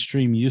know a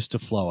stream used to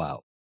flow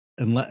out?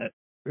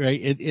 Right?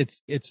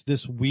 It's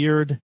this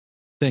weird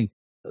thing.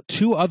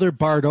 2 other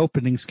barred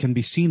openings can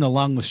be seen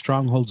along the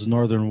stronghold's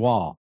northern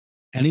wall.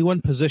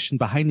 Anyone positioned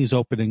behind these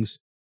openings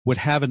would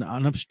have an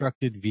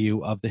unobstructed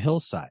view of the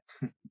hillside.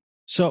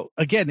 So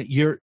again,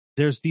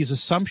 there's these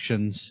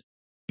assumptions,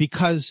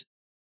 because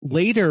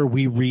later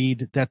we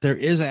read that there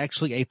is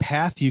actually a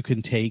path you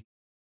can take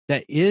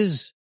that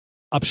is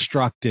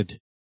obstructed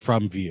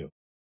from view.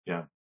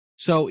 Yeah.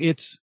 So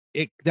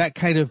that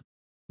kind of,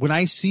 when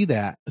I see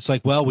that, it's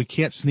like, well, we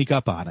can't sneak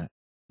up on it,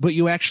 but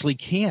you actually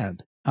can.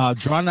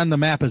 Drawn on the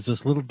map is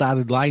this little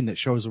dotted line that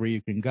shows where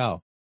you can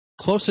go.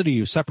 Closer to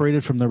you,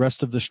 separated from the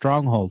rest of the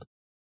stronghold,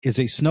 is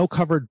a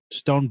snow-covered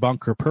stone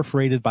bunker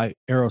perforated by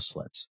arrow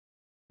slits.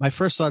 My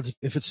first thought is,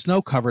 if it's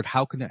snow-covered,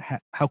 how can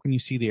you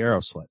see the arrow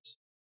slits?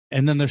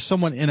 And then there's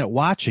someone in it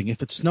watching.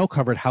 If it's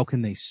snow-covered, how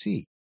can they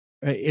see?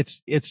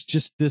 It's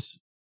just this.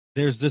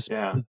 There's this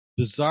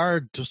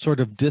bizarre sort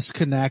of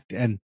disconnect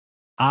and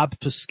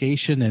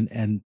obfuscation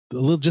and a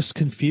little just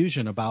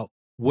confusion about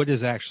what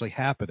is actually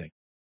happening.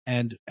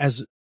 And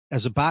as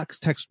a box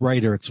text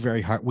writer, it's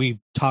very hard. We've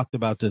talked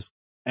about this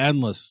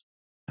endless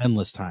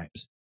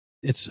times.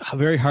 It's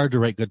very hard to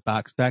write good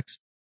box text.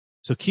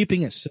 So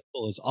keeping it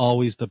simple is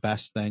always the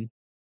best thing.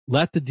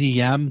 Let the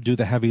DM do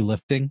the heavy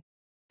lifting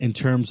in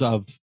terms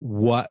of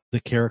what the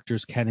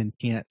characters can and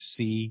can't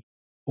see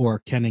or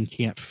can and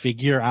can't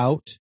figure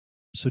out.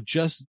 So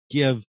just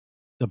give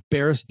the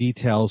barest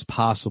details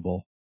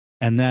possible.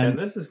 And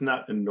this is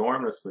not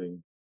enormously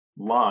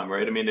long,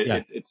 right? I mean,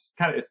 it's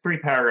 3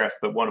 paragraphs,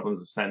 but one of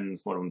them's a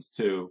sentence, one of them's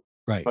 2.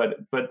 Right.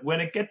 But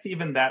when it gets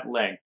even that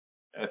length,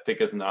 I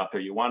think as an author,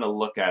 you want to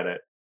look at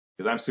it,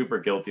 because I'm super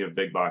guilty of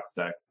big box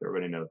text.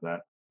 Everybody knows that.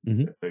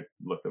 Mm-hmm. If they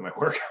looked at my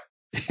work.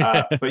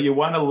 But you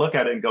want to look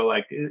at it and go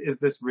like, is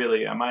this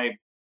really, am I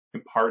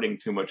imparting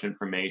too much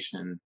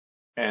information?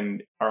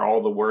 And are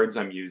all the words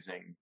I'm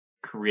using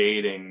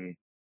creating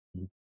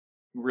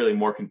really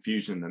more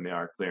confusion than they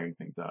are clearing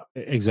things up?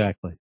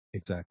 Exactly.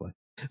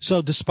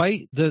 So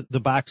despite the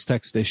box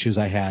text issues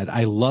I had,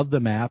 I love the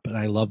map and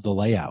I love the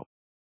layout.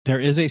 There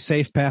is a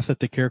safe path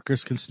that the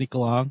characters can sneak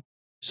along.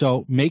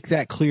 So make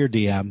that clear,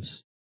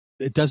 DMs.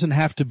 It doesn't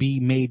have to be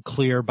made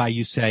clear by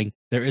you saying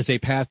there is a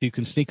path you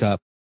can sneak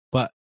up,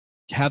 but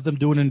have them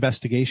do an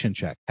investigation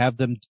check. Have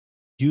them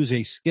use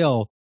a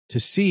skill to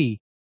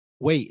see,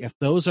 wait, if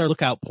those are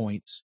lookout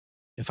points,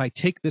 if I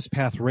take this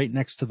path right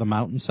next to the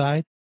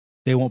mountainside,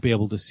 they won't be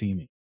able to see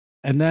me.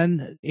 And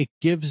then it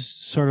gives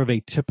sort of a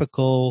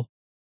typical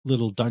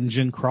little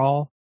dungeon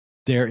crawl.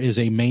 There is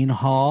a main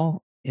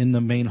hall. In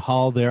the main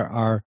hall, there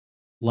are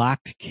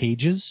locked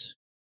cages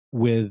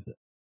with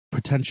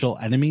potential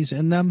enemies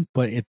in them,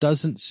 but it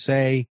doesn't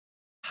say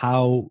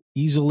how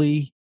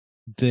easily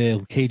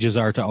the cages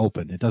are to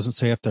open. It doesn't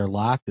say if they're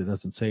locked. It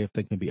doesn't say if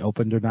they can be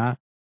opened or not.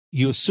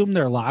 You assume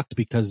they're locked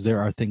because there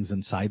are things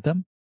inside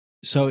them.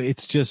 So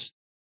it's just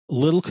a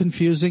little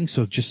confusing.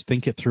 So just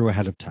think it through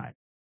ahead of time.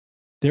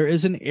 There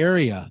is an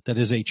area that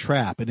is a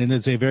trap, and it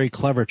is a very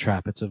clever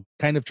trap. It's a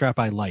kind of trap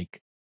I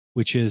like,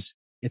 which is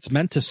it's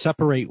meant to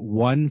separate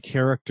one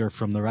character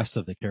from the rest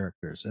of the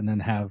characters and then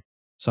have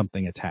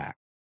something attack.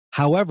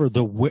 However,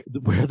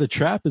 where the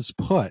trap is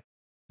put,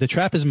 the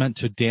trap is meant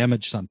to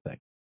damage something,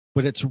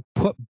 but it's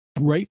put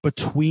right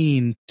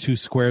between 2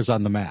 squares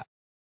on the map.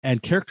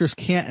 And characters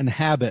can't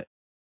inhabit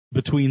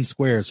between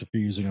squares if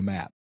you're using a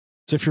map.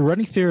 So if you're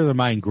running Theater of the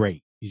Mind,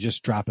 great. You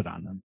just drop it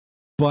on them.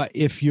 But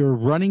if you're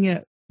running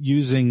it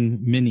using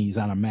minis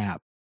on a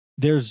map,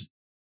 there's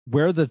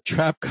where the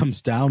trap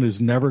comes down is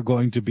never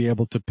going to be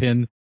able to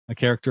pin a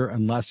character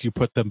unless you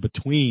put them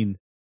between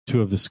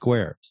 2 of the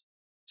squares.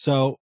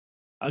 So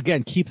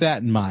again, keep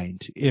that in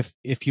mind.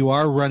 If you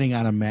are running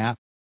on a map,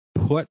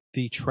 put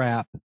the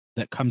trap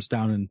that comes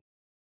down and,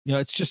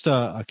 it's just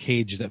a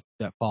cage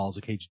that falls,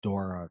 a cage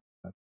door,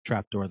 a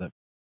trap door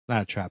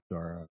not a trap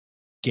door, a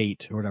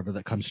gate or whatever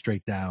that comes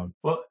straight down.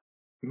 Well,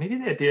 maybe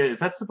the idea is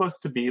that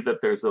supposed to be that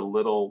there's a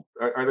little,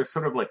 are there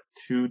sort of like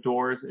 2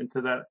 doors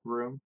into that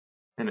room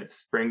and it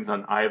springs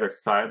on either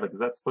side? Like, is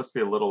that supposed to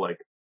be a little like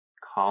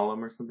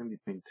column or something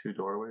between 2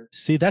 doorways?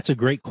 See, that's a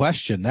great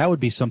question. That would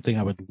be something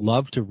I would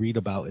love to read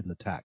about in the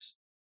text.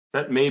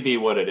 That may be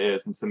what it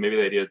is. And so maybe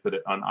the idea is that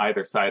on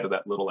either side of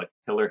that little like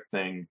pillar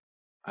thing,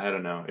 I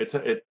don't know.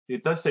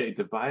 It does say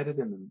divided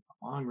in the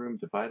long room,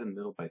 divided in the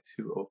middle by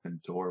 2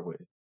 open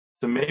doorways.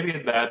 So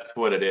maybe that's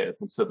what it is.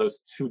 And so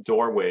those 2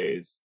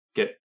 doorways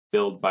get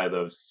filled by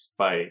those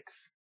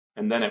spikes,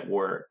 and then it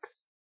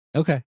works.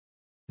 Okay.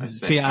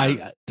 See,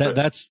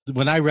 that's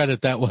when I read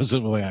it, that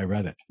wasn't the way I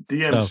read it.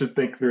 DMs should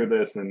think through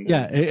this and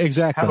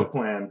exactly have a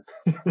plan.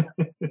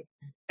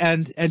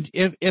 And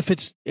if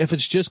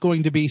it's just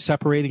going to be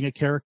separating a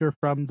character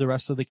from the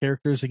rest of the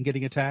characters and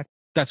getting attacked,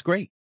 that's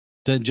great.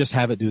 then just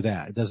have it do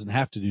that. It doesn't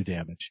have to do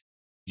damage.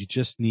 You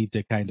just need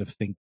to kind of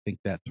think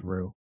that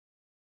through.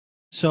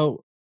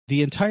 So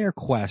the entire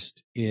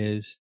quest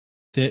is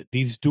that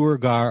these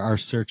Duergar are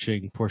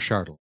searching for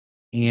Shardle.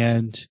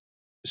 And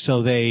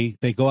so they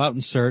go out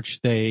and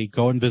search, they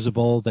go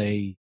invisible,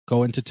 they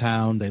go into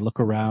town, they look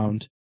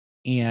around,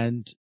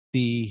 and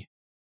the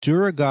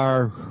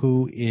Duergar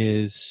who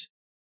is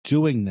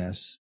doing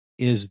this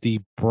is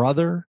the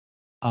brother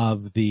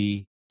of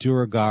the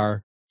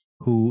Duergar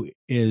who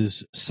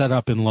is set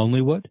up in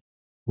Lonelywood,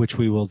 which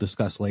we will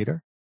discuss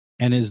later,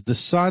 and is the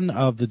son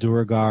of the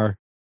Duergar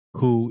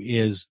who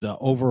is the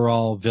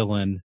overall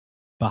villain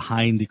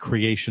behind the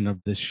creation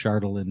of this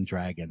Shardolin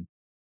dragon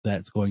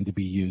that's going to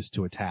be used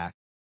to attack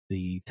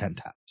the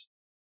Tentaps.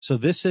 So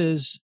this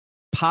is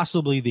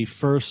possibly the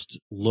first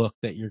look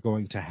that you're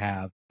going to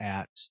have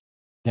at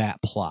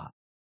that plot.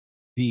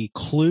 The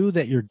clue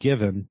that you're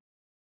given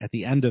at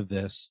the end of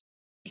this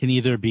can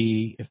either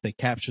be if they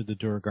capture the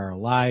Duergar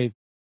alive,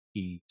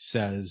 he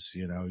says,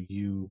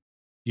 you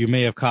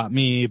may have caught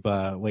me,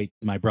 but wait,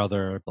 my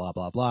brother, blah,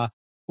 blah, blah.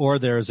 Or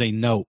there's a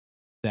note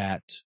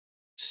that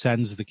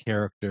sends the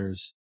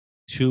characters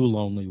to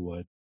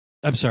Lonelywood.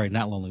 I'm sorry,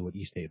 not Lonelywood,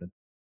 East Haven,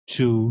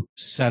 to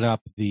set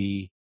up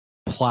the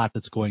plot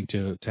that's going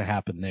to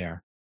happen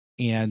there.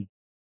 And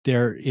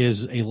there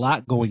is a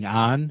lot going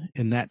on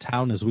in that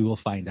town, as we will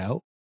find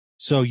out.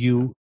 So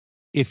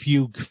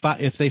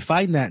if they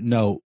find that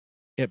note,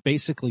 it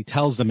basically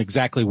tells them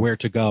exactly where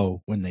to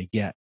go when they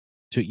get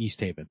to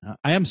East Haven.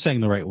 I am saying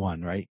the right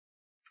one, right?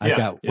 I've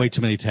got way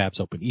too many tabs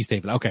open. East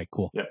Haven. Okay,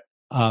 cool.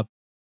 Yeah.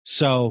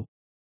 So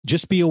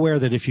just be aware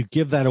that if you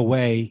give that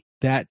away,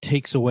 that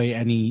takes away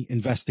any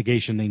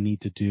investigation they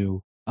need to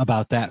do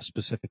about that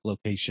specific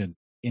location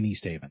in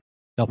East Haven.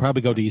 They'll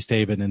probably go to East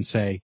Haven and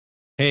say,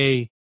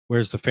 "Hey,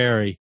 where's the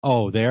ferry?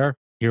 Oh, there.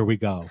 Here we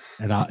go."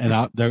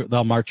 And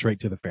they'll march right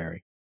to the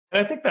ferry.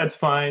 And I think that's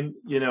fine.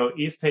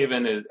 East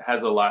Haven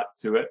has a lot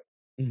to it.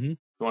 Mm-hmm.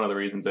 It's one of the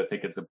reasons I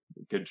think it's a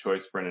good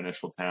choice for an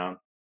initial town.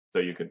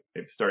 So you could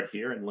maybe start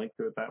here and link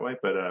to it that way.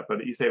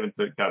 But East Haven's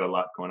got a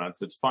lot going on.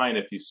 So it's fine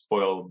if you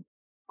quote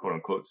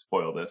unquote,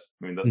 spoil this.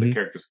 I mean, the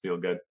characters feel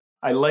good.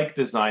 I like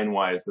design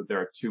wise that there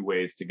are two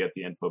ways to get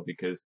the info,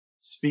 because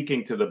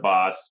speaking to the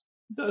boss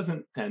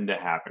doesn't tend to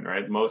happen,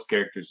 right? Most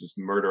characters just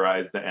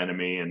murderize the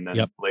enemy, and then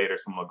later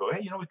someone will go,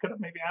 "Hey, we could have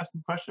maybe asked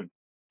them questions."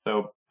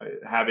 So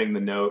having the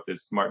note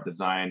is smart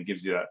design,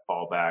 gives you that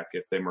fallback.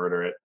 If they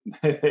murder it,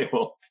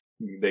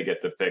 they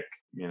get to pick,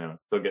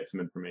 still get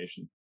some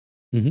information.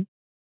 Mm-hmm.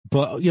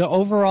 But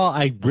overall,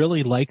 I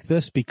really like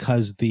this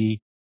because the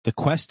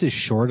quest is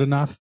short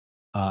enough.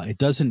 It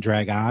doesn't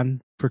drag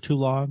on for too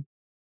long,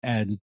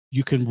 and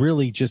you can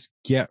really just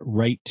get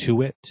right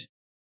to it,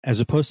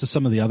 as opposed to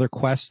some of the other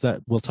quests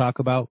that we'll talk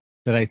about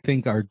that I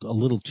think are a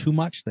little too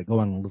much, that go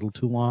on a little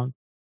too long.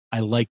 I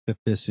like that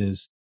this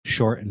is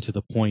short and to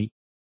the point,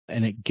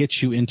 and it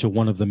gets you into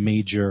one of the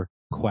major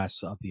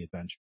quests of the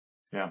adventure.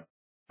 Yeah.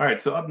 All right.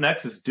 So up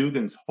next is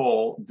Dugan's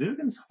Hole.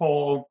 Dugan's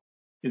Hole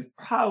is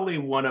probably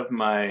one of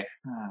my,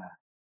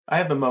 I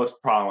have the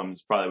most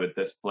problems probably with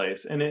this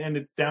place. And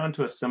it's down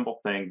to a simple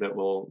thing that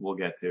we'll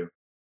get to.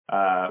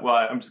 Well,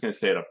 I'm just going to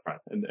say it up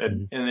front.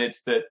 And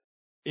it's that,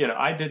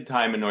 I did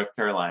time in North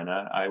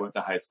Carolina. I went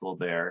to high school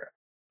there.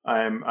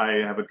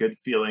 I have a good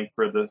feeling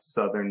for the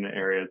southern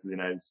areas of the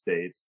United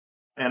States.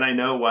 And I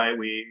know why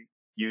we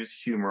use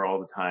humor all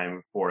the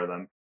time for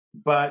them.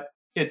 But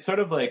it's sort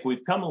of like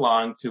we've come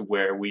along to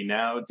where we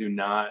now do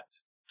not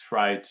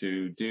try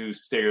to do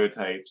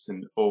stereotypes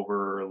and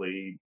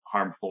overly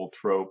harmful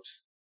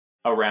tropes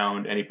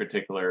around any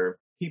particular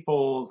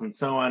peoples and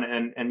so on.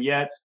 And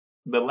yet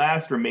the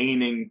last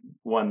remaining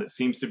one that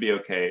seems to be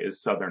okay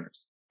is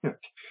Southerners.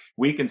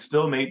 We can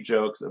still make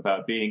jokes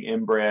about being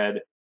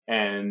inbred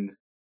and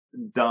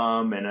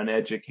dumb and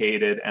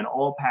uneducated and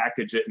all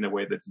package it in a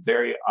way that's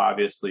very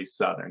obviously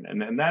Southern.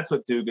 And that's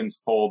what Dugan's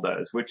Hole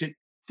does, which it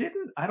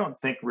didn't, I don't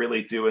think,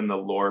 really do in the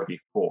lore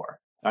before.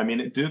 I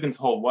mean, Dugan's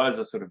Hole was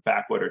a sort of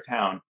backwater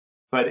town,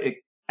 but it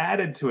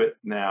added to it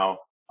now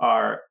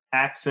are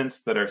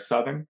accents that are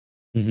Southern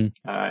in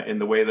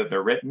the way that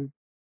they're written.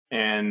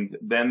 And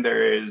then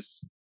there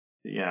is,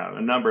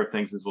 a number of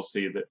things, as we'll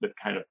see, that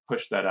kind of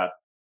push that up.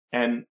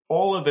 And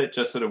all of it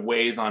just sort of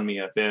weighs on me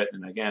a bit.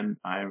 And again,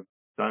 I've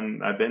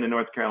been in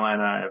North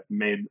Carolina. I've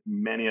made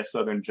many a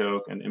Southern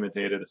joke and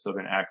imitated a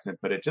Southern accent,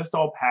 but it just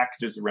all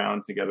packages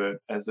around together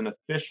as an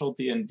official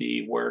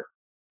D&D where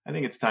I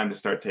think it's time to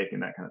start taking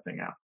that kind of thing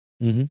out.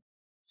 Mm-hmm.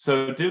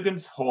 So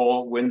Dugan's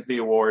Hole wins the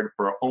award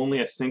for only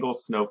a single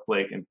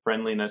snowflake in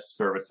friendliness,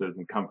 services,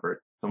 and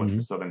comfort. So much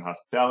for Southern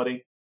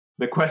hospitality.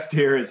 The quest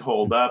here is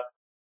Hold Up.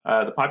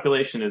 The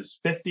population is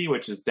 50,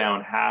 which is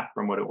down half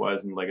from what it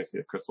was in Legacy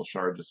of Crystal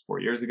Shard just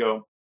 4 years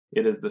ago.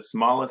 It is the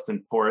smallest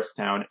and poorest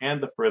town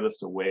and the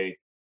furthest away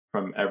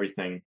from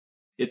everything.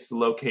 It's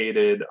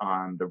located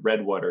on the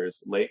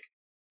Redwaters Lake,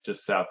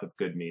 just south of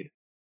Goodmead.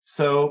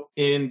 So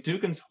in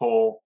Dugan's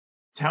Hole,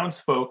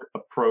 townsfolk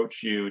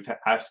approach you to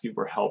ask you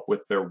for help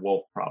with their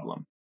wolf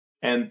problem.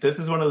 And this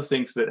is one of those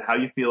things that how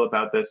you feel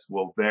about this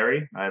will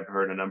vary. I've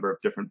heard a number of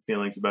different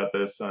feelings about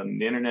this on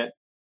the internet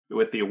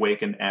with the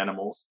awakened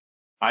animals.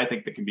 I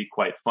think that can be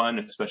quite fun,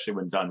 especially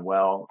when done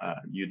well.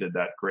 You did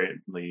that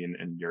greatly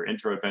in your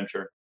intro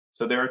adventure.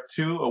 So there are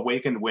two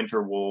awakened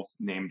winter wolves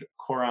named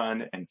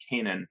Koran and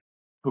Kanan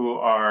who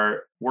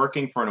are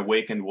working for an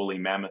awakened woolly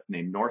mammoth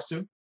named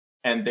Norsu.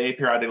 And they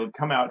periodically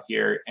come out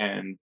here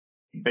and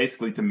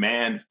basically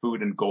demand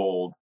food and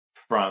gold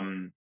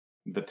from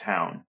the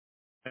town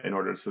in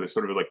order, so they're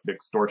sort of like the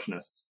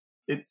extortionists.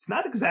 It's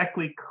not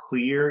exactly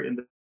clear in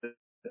the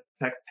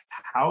text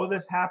how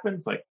this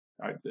happens. Like,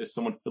 is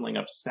someone filling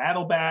up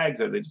saddlebags?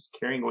 Are they just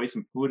carrying away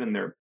some food? And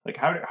they're like,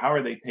 how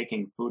are they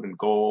taking food and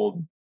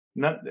gold?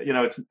 Not,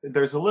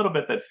 there's a little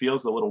bit that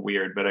feels a little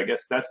weird, but I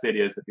guess that's the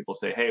idea, is that people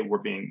say, hey,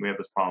 we have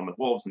this problem with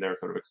wolves, and they're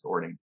sort of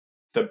extorting.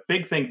 The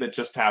big thing that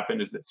just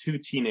happened is that two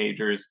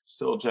teenagers,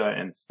 Silja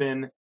and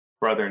Finn,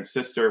 brother and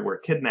sister, were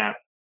kidnapped,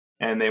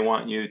 and they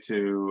want you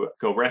to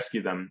go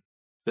rescue them.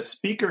 The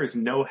speaker is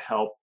no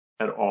help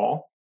at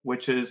all,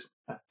 which is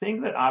a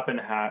thing that often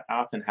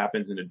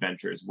happens in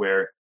adventures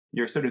where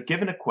you're sort of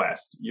given a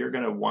quest. You're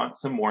going to want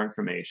some more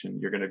information.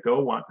 You're going to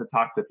go want to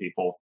talk to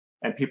people,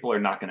 and people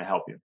are not going to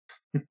help you.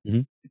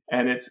 Mm-hmm.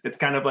 And it's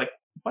kind of like,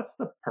 what's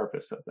the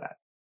purpose of that?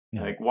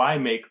 Yeah. Like, why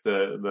make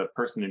the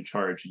person in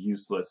charge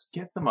useless?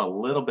 Give them a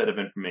little bit of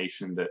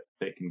information that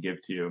they can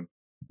give to you.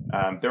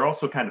 They're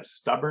also kind of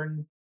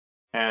stubborn,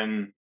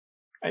 and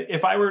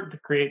if I were to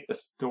create a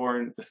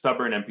stubborn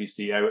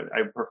NPC,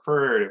 I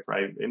prefer, if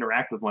I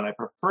interact with one, I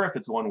prefer if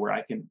it's one where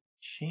I can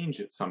change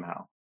it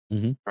somehow,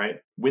 right?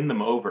 Win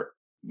them over.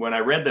 When I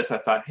read this, I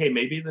thought, hey,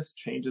 maybe this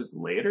changes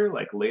later,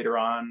 like later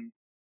on,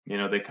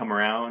 they come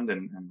around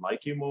and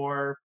like you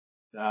more,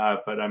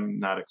 but I'm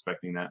not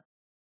expecting that.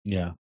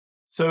 Yeah.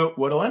 So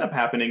what will end up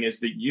happening is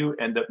that you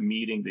end up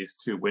meeting these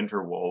two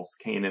winter wolves,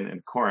 Kanan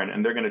and Koran,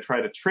 and they're going to try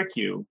to trick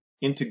you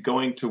into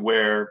going to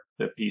where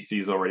the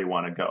PCs already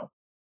want to go.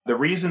 The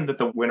reason that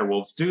the winter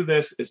wolves do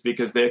this is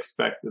because they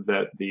expect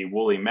that the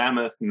woolly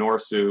mammoth,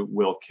 Norsu,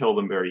 will kill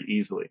them very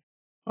easily.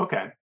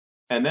 Okay.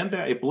 And then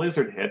a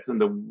blizzard hits,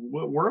 and the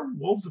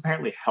wolves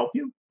apparently help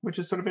you, which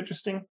is sort of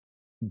interesting.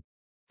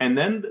 And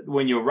then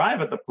when you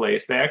arrive at the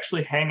place, they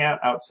actually hang out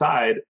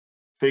outside,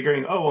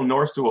 figuring, oh, well,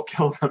 Norsu will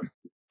kill them.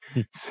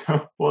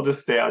 So we'll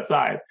just stay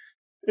outside.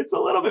 It's a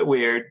little bit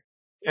weird.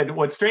 And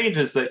what's strange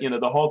is that,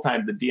 the whole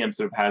time the DM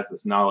sort of has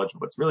this knowledge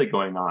of what's really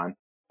going on.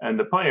 And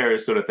the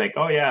players sort of think,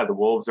 oh, yeah, the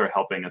wolves are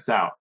helping us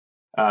out.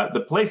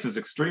 The place is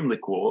extremely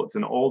cool. It's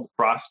an old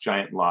frost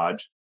giant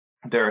lodge.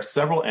 There are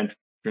several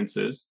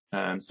entrances.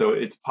 So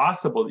it's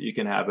possible that you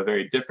can have a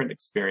very different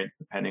experience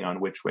depending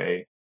on which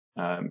way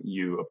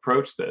you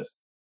approach this.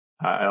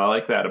 I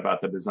like that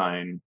about the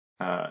design.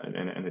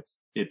 And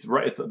it's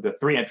right. The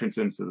three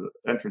entrances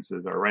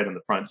are right on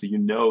the front. So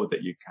that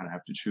you kind of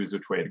have to choose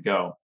which way to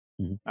go.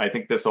 Mm-hmm. I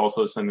think this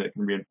also is something that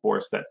can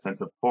reinforce that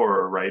sense of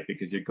horror, right?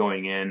 Because you're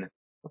going in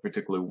a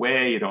particular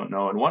way, you don't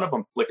know. And one of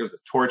them flickers a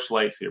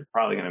torchlight, so you're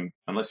probably going to,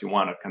 unless you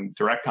want a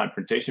direct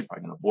confrontation,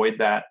 probably going to avoid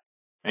that.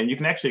 And you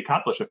can actually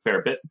accomplish a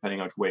fair bit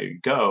depending on which way you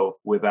go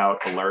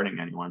without alerting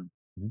anyone.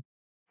 Mm-hmm.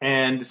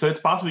 And so it's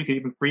possible you could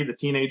even free the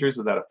teenagers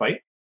without a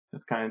fight.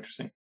 That's kind of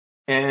interesting.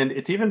 And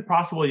it's even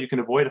possible you can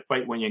avoid a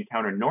fight when you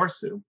encounter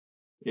Norsu.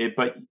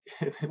 But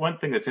one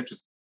thing that's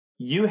interesting,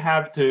 you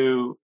have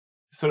to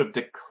sort of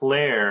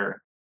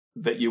declare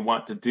that you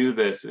want to do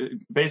this.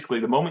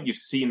 Basically, the moment you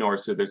see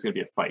Norsu, there's going to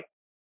be a fight.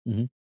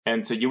 Mm-hmm.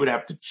 And so you would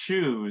have to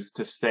choose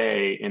to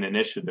say in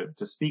initiative,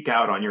 to speak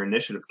out on your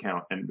initiative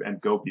count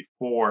and go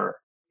before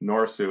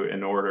Norsu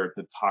in order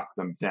to talk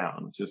them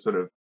down, which is sort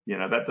of,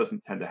 that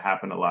doesn't tend to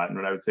happen a lot. And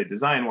what I would say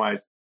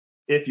design-wise,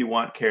 if you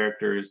want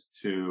characters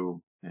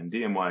to, and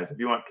DM-wise, if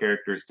you want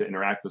characters to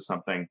interact with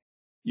something,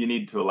 you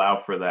need to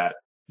allow for that,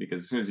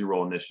 because as soon as you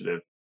roll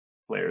initiative,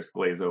 players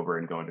glaze over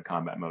and go into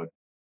combat mode.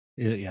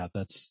 Yeah,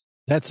 that's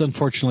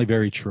unfortunately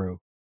very true.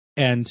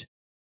 And,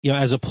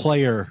 as a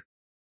player,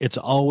 it's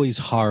always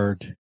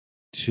hard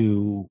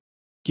to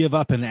give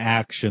up an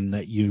action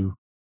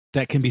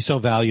that can be so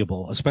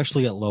valuable,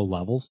 especially at low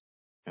levels,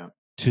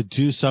 to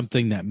do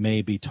something that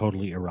may be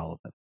totally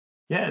irrelevant.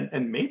 Yeah,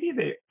 and maybe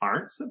they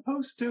aren't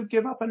supposed to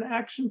give up an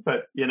action,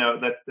 but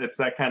that it's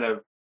that kind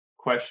of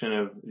question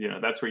of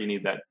that's where you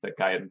need that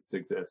guidance to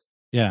exist.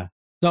 Yeah,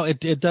 no,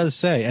 it does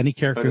say any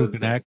character who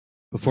can act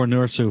before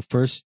Norsu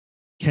first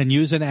can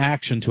use an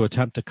action to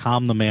attempt to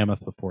calm the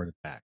mammoth before it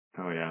attacks.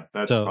 Oh yeah,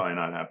 that's probably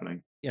not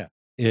happening. Yeah,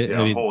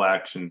 the whole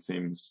action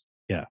seems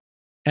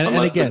and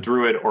unless again, the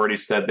druid already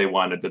said they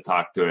wanted to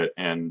talk to it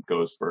and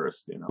goes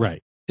first.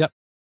 Right. Yep.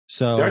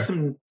 So there are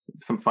some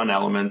fun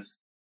elements.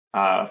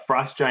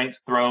 Frost Giant's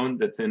throne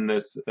that's in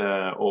this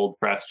old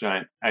Frost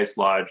Giant Ice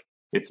Lodge.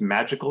 It's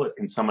magical. It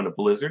can summon a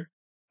blizzard.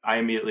 I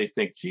immediately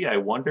think, gee, I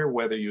wonder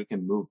whether you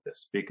can move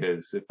this,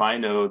 because if I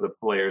know the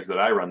players that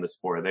I run this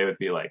for, they would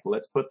be like,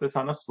 let's put this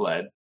on a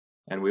sled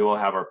and we will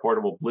have our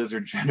portable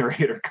blizzard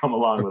generator come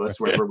along with us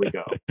wherever we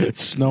go.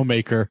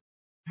 Snowmaker.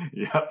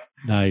 Yep.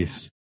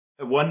 Nice.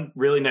 One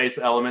really nice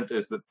element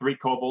is that 3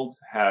 kobolds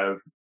have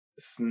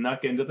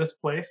snuck into this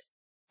place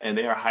and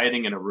they are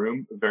hiding in a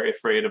room, very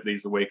afraid of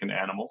these awakened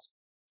animals.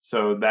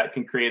 So that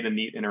can create a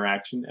neat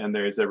interaction. And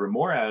there's a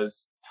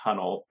Remoraz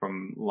tunnel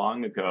from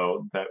long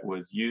ago that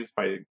was used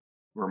by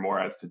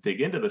Remoraz to dig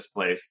into this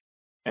place.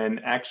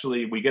 And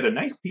actually, we get a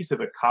nice piece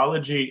of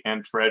ecology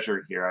and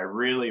treasure here. I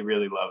really,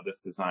 really love this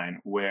design,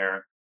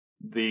 where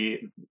the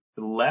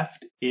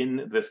left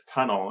in this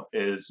tunnel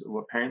is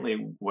apparently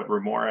what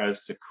Remoraz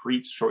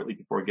secretes shortly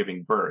before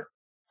giving birth.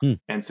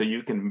 And so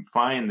you can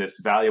find this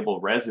valuable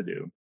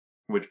residue,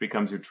 which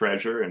becomes your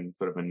treasure, and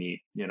sort of a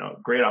neat,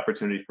 great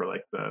opportunity for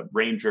like the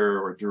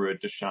ranger or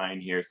druid to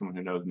shine here, someone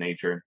who knows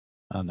nature.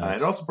 Oh,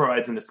 nice. It also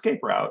provides an escape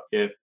route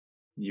if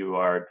you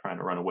are trying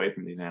to run away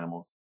from these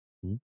animals.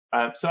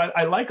 So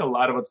I like a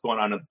lot of what's going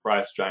on at the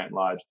Brass Giant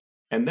Lodge.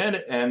 And then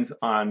it ends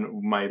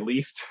on my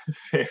least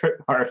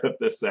favorite part of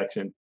this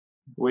section,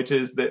 which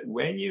is that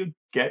when you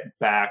get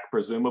back,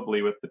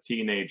 presumably with the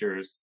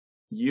teenagers,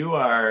 you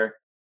are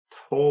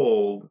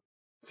told,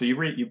 so you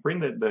bring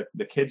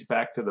the kids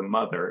back to the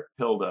mother,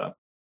 Hilda,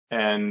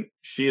 and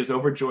she is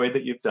overjoyed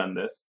that you've done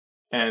this.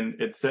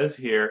 And it says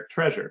here,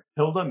 treasure,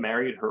 Hilda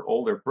married her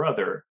older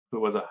brother,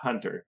 who was a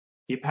hunter.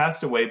 He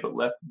passed away but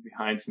left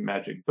behind some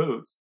magic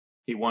boots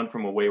he won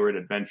from a wayward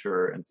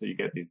adventurer, and so you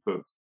get these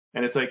boots.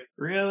 And it's like,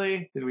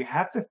 really? Did we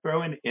have to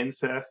throw in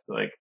incest?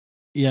 Like,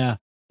 yeah.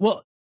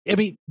 Well, I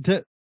mean,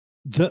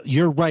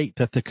 you're right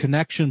that the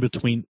connection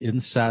between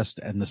incest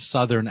and the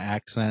Southern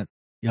accent,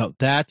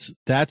 that's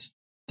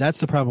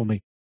the problem.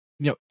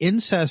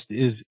 Incest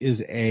is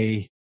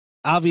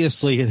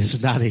obviously it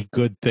is not a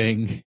good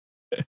thing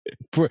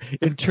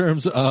in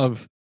terms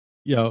of,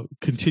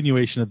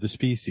 continuation of the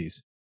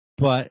species,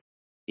 but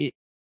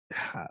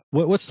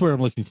what's the word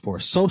I'm looking for?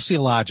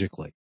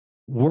 Sociologically,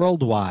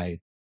 worldwide,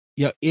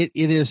 it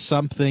is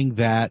something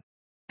that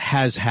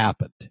has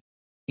happened.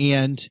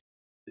 And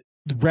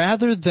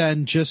rather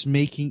than just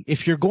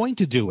if you're going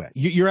to do it,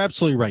 you're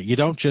absolutely right. You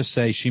don't just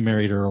say she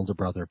married her older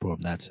brother, boom,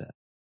 that's it.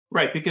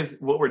 Right. Because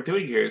what we're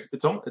doing here is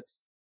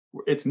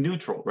it's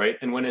neutral, right?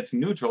 And when it's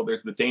neutral,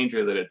 there's the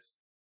danger that it's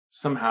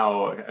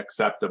somehow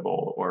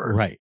acceptable or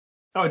right.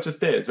 Oh, it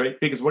just is, right?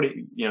 Because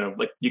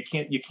you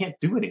can't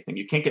do anything.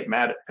 You can't get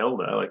mad at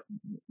Hilda. Like,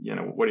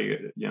 what are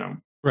you,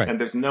 right. And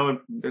there's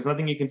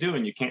nothing you can do,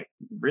 and you can't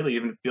really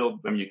even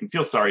you can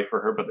feel sorry for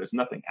her, but there's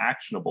nothing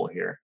actionable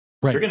here.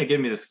 Right. If you're going to give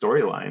me the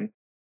storyline,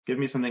 give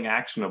me something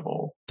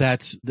actionable.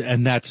 That's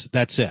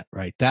it,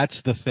 right?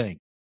 That's the thing.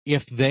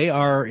 If they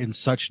are in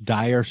such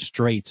dire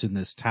straits in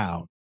this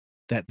town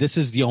that this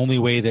is the only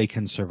way they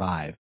can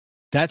survive,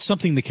 that's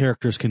something the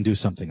characters can do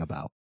something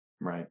about.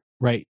 Right.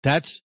 Right.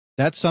 That's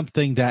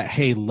something that,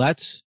 hey,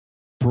 let's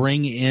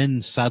bring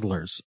in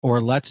settlers,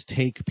 or let's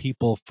take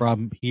people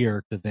from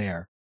here to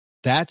there.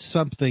 That's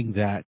something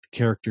that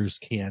characters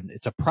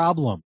it's a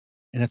problem,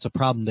 and it's a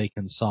problem they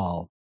can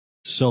solve.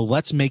 So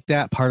let's make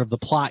that part of the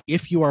plot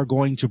if you are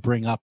going to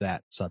bring up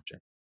that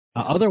subject.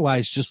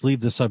 Otherwise, just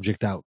leave the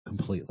subject out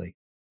completely,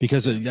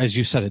 because as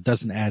you said, it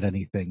doesn't add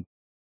anything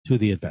to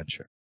the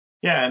adventure.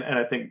 Yeah. And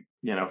I think,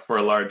 for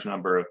a large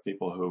number of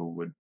people who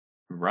would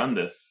run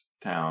this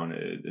town,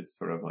 it's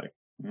sort of like,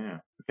 yeah,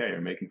 okay,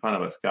 you're making fun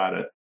of us. Got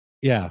it.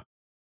 Yeah.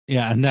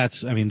 Yeah. And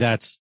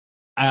that's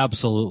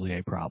absolutely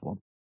a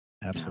problem.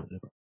 Absolutely.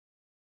 Yeah.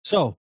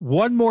 So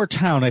one more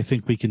town I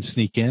think we can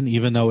sneak in,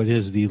 even though it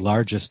is the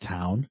largest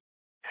town.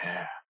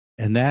 Yeah.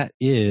 And that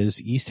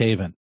is East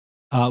Haven.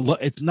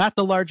 It's not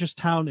the largest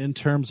town in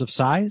terms of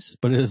size,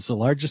 but it is the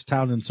largest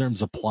town in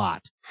terms of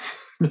plot.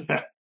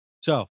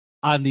 So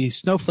on the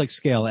snowflake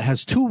scale, it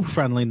has 2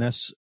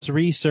 friendliness,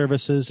 3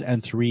 services,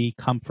 and 3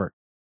 comfort.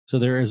 So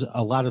there is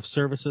a lot of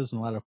services and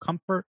a lot of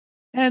comfort,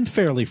 and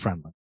fairly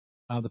friendly.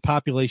 The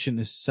population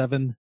is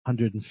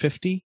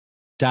 750,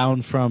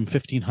 down from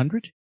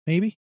 1,500,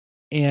 maybe.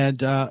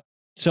 And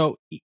so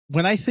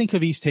when I think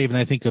of East Haven,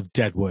 I think of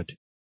Deadwood.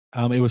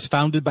 It was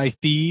founded by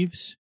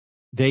thieves.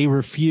 They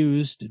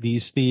refused,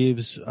 these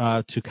thieves,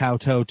 to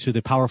kowtow to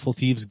the Powerful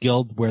Thieves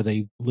Guild where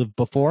they lived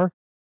before.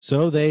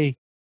 So they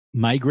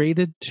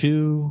migrated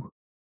to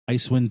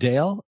Icewind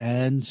Dale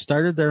and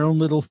started their own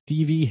little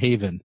thievy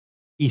haven,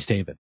 East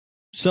Haven.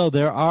 So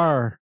there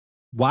are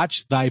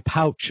watch thy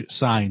pouch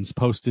signs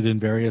posted in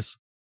various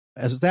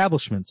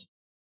establishments,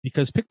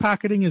 because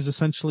pickpocketing is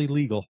essentially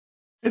legal.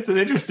 It's an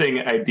interesting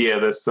idea.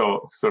 This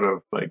sort of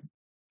like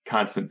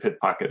constant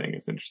pickpocketing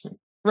is interesting.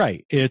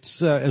 Right.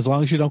 It's as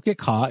long as you don't get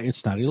caught,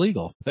 it's not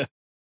illegal.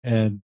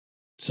 And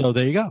so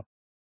there you go.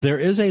 There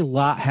is a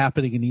lot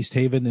happening in East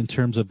Haven in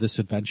terms of this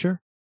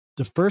adventure.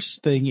 The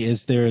first thing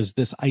is there is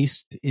this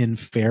iced-in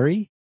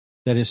ferry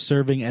that is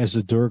serving as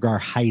a Duergar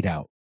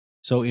hideout.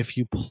 So if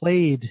you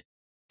played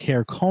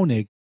Caer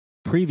Konig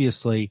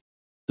previously,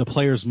 the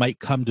players might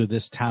come to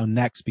this town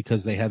next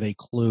because they have a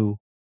clue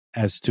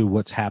as to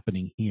what's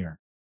happening here.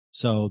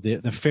 So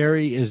the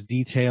ferry is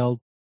detailed.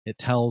 It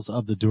tells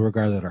of the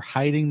Duergar that are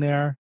hiding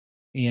there,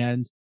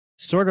 and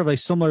sort of a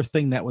similar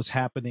thing that was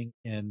happening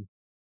in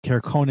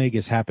Caer Konig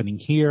is happening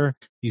here.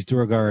 These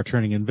Duergar are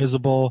turning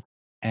invisible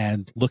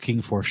and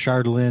looking for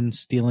Chardalyn,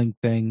 stealing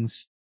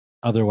things,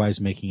 otherwise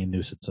making a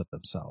nuisance of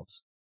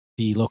themselves.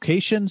 The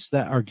locations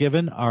that are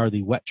given are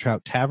the Wet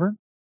Trout Tavern.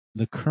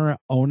 The current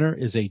owner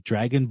is a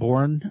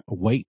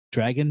white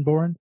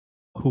dragonborn,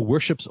 who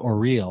worships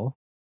Auriel.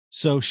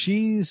 So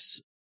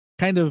she's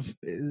kind of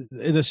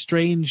in a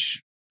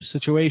strange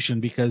situation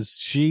because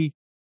she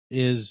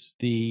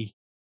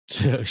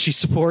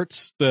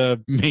supports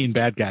the main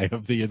bad guy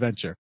of the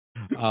adventure.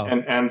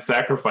 And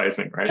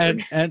sacrificing,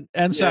 right?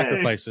 And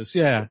sacrifices.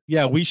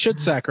 Yeah. We should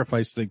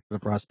sacrifice things to the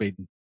Frost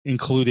Maiden,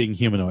 including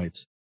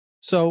humanoids.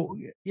 So,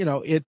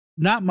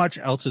 not much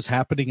else is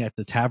happening at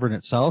the tavern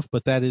itself,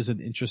 but that is an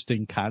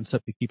interesting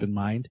concept to keep in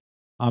mind.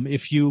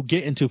 If you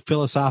get into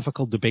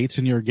philosophical debates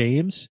in your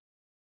games,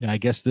 I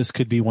guess this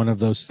could be one of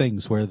those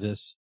things where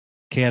this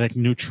chaotic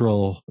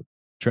neutral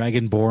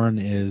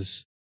dragonborn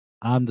is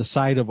on the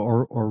side of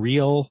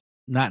Auriel,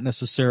 not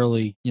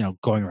necessarily,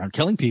 going around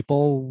killing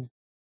people,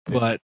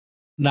 but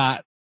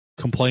not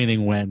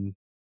complaining when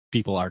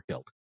people are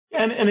killed.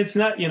 And it's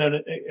not,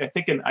 I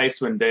think in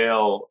Icewind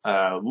Dale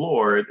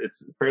lore,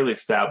 it's fairly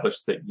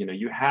established that,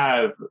 you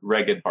have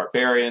ragged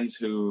barbarians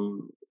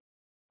who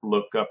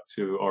look up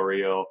to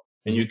Auriel,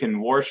 and you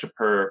can worship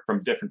her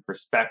from different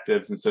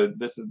perspectives. And so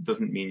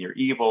doesn't mean you're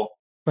evil,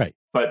 right?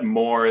 But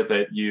more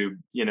that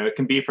it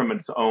can be from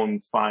its own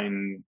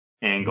fine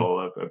angle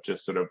of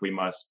just sort of,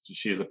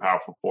 she is a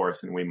powerful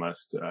force and we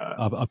must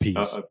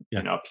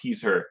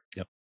appease her.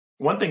 Yep.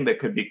 One thing that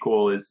could be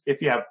cool is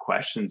if you have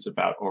questions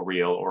about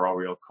Auriel or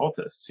Auriel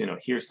cultists,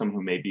 here's someone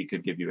who maybe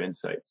could give you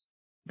insights.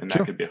 And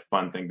that could be a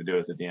fun thing to do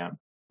as a DM.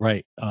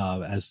 Right.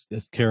 As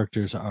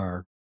characters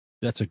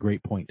that's a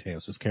great point,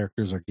 Teos. As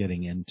characters are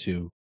getting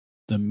into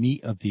the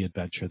meat of the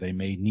adventure, they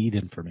may need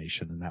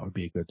information, and that would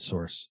be a good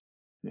source.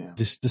 Yeah.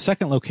 The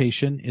second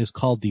location is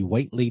called the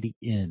White Lady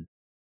Inn.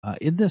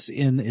 In this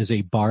inn is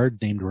a bard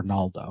named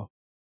Ronaldo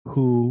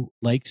who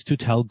likes to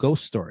tell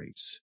ghost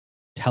stories.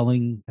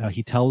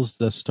 He tells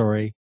the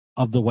story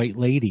of the White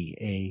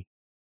Lady,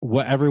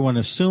 what everyone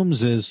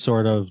assumes is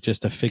sort of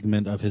just a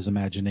figment of his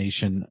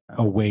imagination,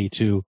 a way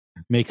to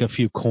make a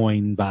few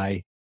coin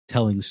by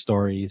telling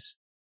stories.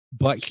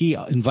 But he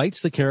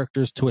invites the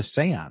characters to a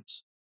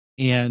seance.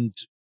 And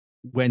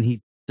when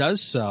he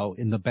does so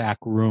in the back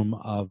room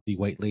of the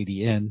White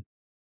Lady Inn,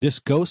 this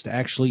ghost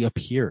actually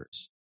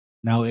appears.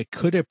 Now, it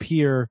could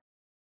appear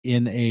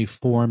in a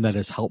form that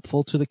is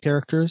helpful to the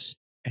characters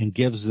and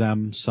gives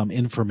them some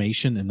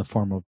information in the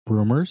form of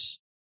rumors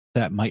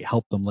that might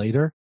help them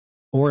later.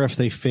 Or if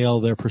they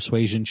fail their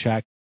persuasion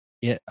check,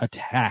 it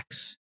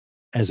attacks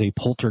as a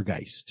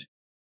poltergeist.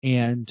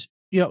 And,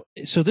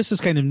 so this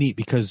is kind of neat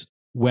because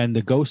when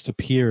the ghost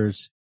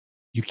appears,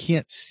 you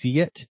can't see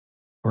it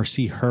or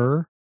see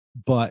her,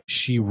 but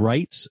she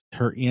writes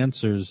her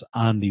answers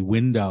on the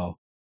window,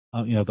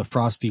 the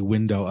frosty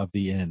window of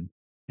the inn.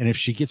 And if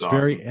she gets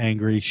very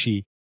angry,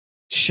 she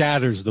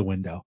shatters the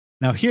window.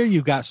 Now here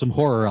you've got some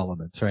horror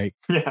elements, right?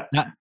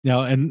 Yeah.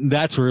 And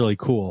that's really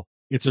cool.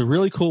 It's a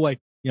really cool way,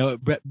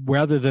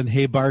 rather than,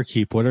 hey,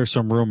 barkeep, what are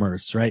some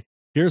rumors, right?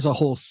 Here's a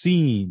whole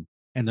scene,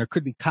 and there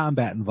could be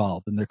combat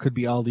involved, and there could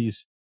be all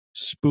these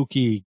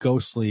spooky,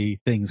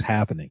 ghostly things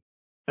happening.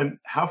 And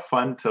how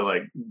fun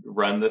to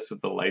run this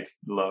with the lights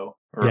low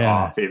or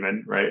off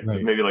even, right?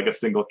 Just maybe a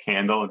single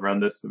candle and run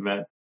this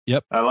event.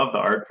 Yep. I love the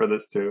art for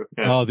this too.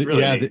 Yeah,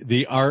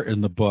 the art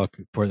in the book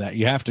for that.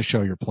 You have to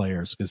show your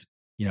players because,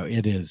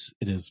 it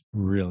is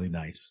really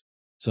nice.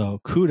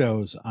 So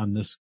kudos on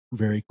this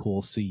very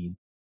cool scene.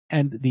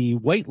 And the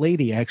White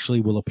Lady actually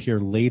will appear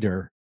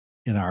later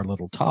in our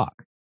little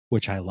talk,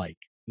 which I like,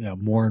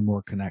 more and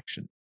more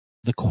connection.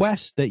 The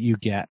quest that you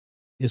get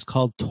is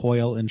called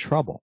Toil and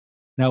Trouble.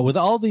 Now, with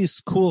all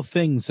these cool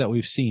things that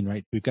we've seen,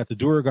 right? We've got the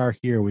Duergar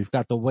here. We've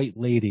got the White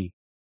Lady.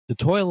 The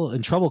Toil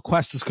and Trouble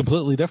quest is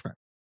completely different.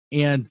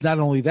 And not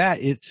only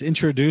that, it's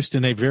introduced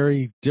in a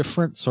very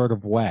different sort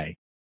of way.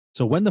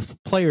 So when the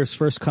players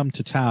first come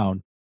to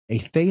town, a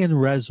Thean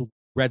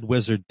red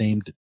wizard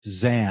named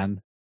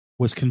Zan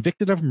was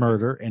convicted of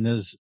murder and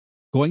is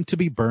going to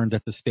be burned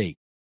at the stake.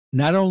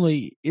 Not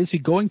only is he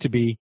going to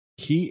be,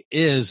 he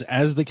is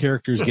as the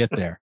characters get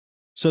there.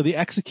 So the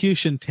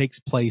execution takes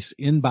place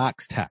in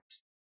box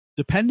text.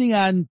 Depending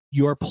on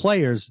your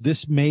players,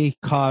 this may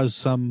cause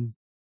some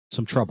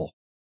trouble,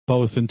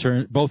 both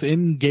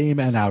in game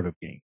and out of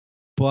game.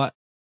 But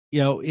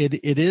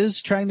it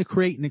is trying to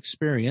create an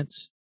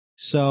experience.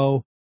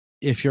 So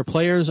if your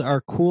players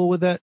are cool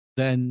with it,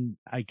 then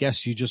I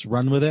guess you just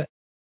run with it.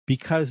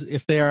 Because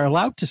if they are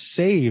allowed to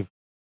save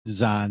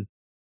Zan,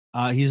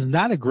 he's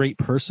not a great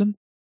person.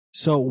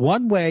 So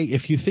one way,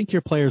 if you think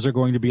your players are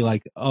going to be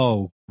like,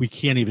 oh, we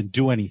can't even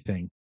do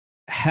anything,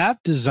 have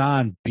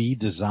Dazan be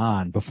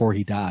Dazan before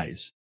he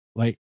dies.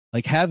 Like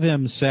have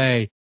him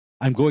say,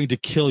 I'm going to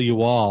kill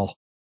you all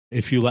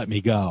if you let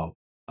me go.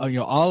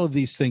 All of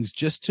these things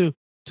just to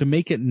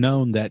make it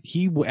known that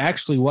he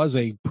actually was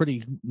a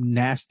pretty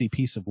nasty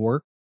piece of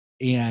work.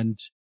 And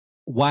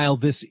while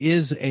this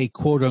is a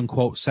quote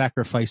unquote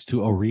sacrifice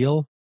to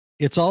Auriel,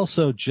 it's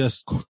also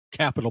just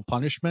capital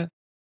punishment,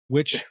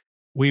 which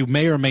we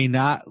may or may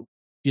not,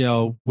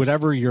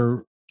 whatever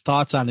your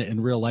thoughts on it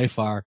in real life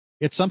are,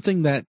 it's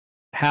something that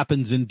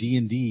happens in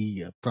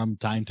D&D from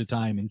time to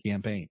time in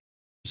campaign.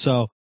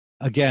 So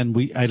again,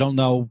 I don't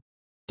know,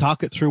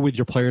 talk it through with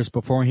your players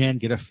beforehand,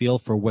 get a feel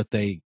for what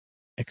they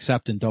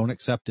accept and don't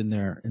accept in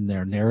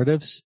their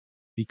narratives,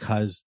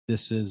 because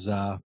this is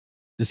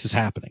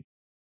happening.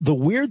 The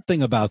weird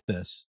thing about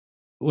this,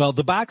 well,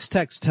 the box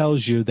text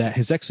tells you that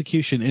his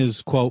execution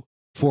is, quote,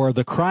 for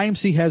the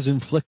crimes he has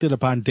inflicted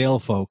upon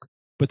Dalefolk,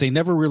 but they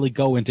never really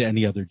go into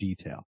any other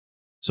detail.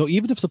 So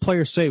even if the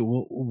players say,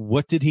 well,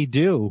 what did he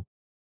do?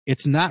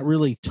 It's not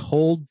really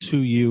told to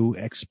you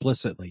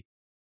explicitly.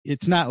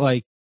 It's not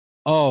like,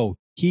 oh,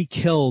 he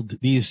killed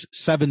these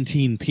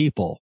 17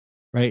 people,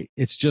 right?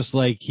 It's just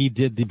like he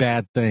did the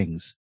bad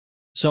things.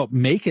 So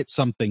make it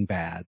something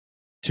bad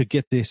to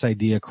get this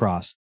idea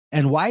across.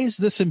 And why is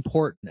this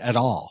important at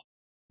all?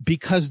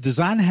 Because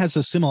Dazan has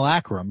a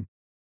simulacrum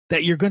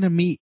that you're going to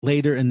meet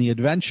later in the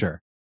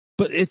adventure,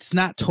 but it's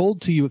not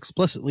told to you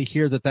explicitly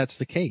here that that's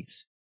the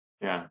case.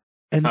 Yeah.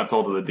 It's not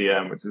told to the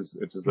DM, which is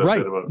a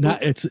right. bit of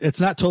a... It's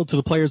not told to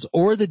the players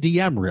or the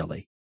DM,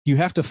 really. You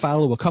have to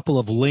follow a couple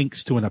of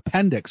links to an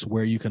appendix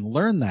where you can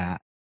learn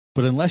that.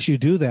 But unless you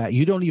do that,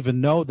 you don't even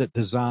know that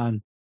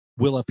Dazan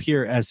will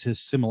appear as his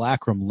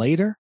simulacrum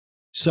later.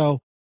 So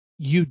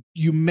you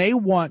may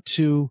want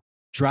to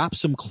drop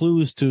some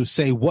clues to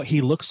say what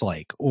he looks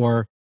like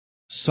or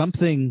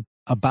something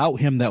about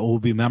him that will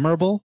be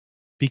memorable,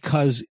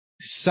 because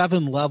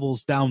 7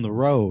 levels down the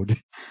road,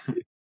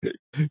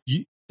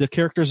 the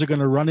characters are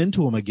going to run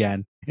into him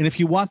again. And if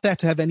you want that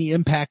to have any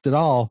impact at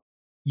all,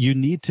 you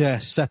need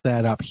to set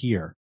that up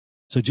here.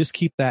 So just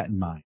keep that in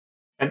mind.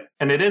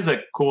 And it is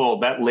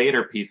that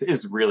later piece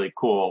is really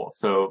cool.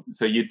 So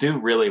you do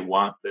really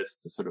want this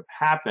to sort of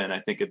happen.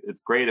 I think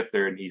it's great if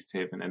they're in East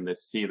Haven and they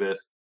see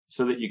this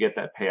so that you get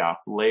that payoff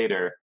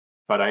later.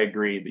 But I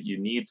agree that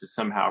you need to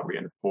somehow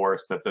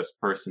reinforce that this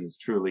person is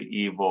truly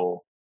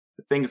evil.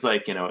 Things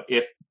like,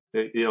 if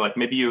like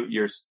maybe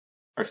you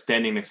are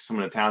standing next to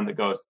someone in town that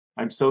goes,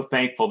 I'm so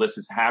thankful this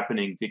is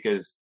happening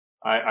because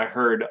I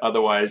heard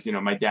otherwise,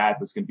 my dad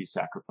was going to be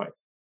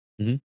sacrificed.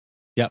 Mm-hmm.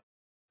 Yep.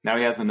 Now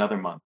he has another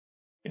month,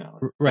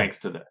 right. Thanks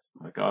to this.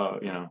 Like, oh,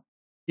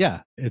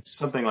 yeah, it's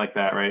something like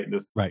that, right?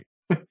 Just, right.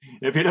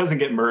 If he doesn't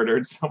get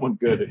murdered, someone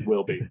good it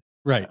will be.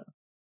 Right.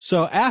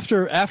 So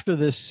after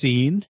this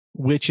scene,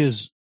 which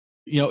is,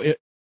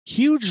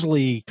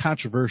 hugely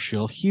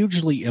controversial,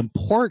 hugely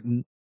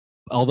important,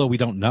 although we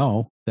don't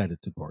know that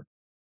it's important,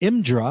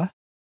 Imdra,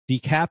 the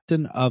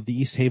captain of the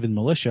East Haven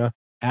militia,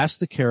 asked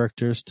the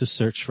characters to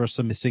search for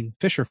some missing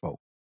fisherfolk.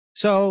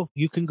 So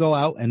you can go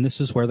out, and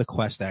this is where the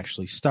quest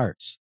actually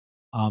starts.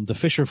 The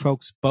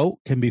fisherfolk's boat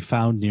can be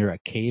found near a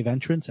cave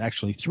entrance,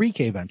 actually 3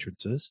 cave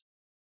entrances.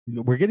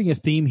 We're getting a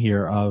theme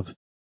here of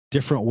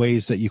different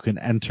ways that you can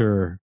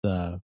enter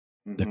the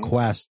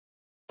quest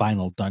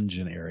final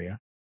dungeon area.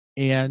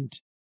 And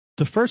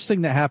the first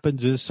thing that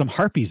happens is some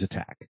harpies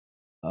attack.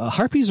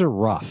 Harpies are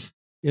rough.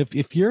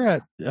 If you're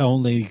at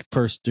only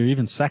first or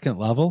even second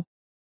level,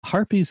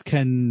 harpies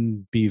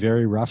can be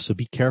very rough, so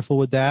be careful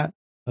with that.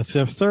 If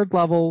they're third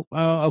level,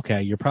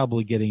 okay, you're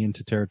probably getting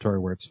into territory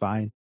where it's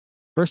fine.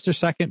 First or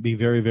second, be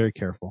very, very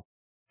careful.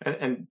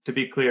 And to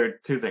be clear,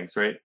 2 things,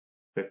 right?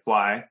 They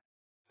fly,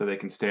 so they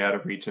can stay out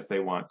of reach if they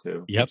want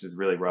to, which is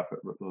really rough at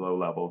low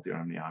levels. You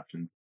don't have any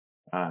options.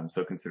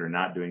 So consider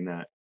not doing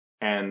that.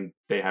 And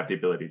they have the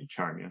ability to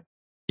charm you.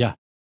 Yeah.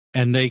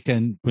 And they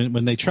can,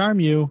 when they charm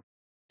you,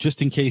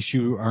 just in case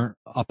you aren't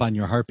up on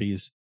your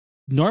harpies,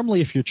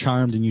 normally if you're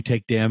charmed and you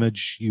take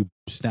damage, you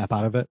snap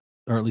out of it,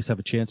 or at least have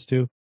a chance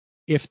to.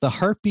 If the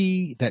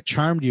harpy that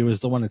charmed you is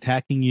the one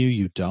attacking you,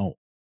 you don't.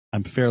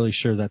 I'm fairly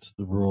sure that's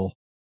the rule.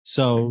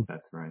 So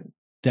that's right.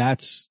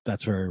 That's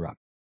very rough.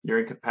 You're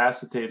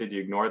incapacitated.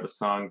 You ignore the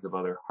songs of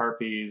other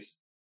harpies,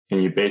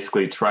 and you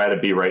basically try to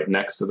be right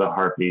next to the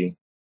harpy.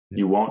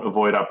 You won't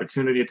avoid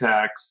opportunity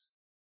attacks.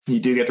 You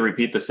do get to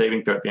repeat the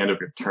saving throw at the end of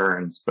your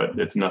turns, but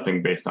it's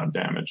nothing based on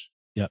damage.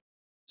 Yep.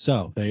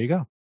 So there you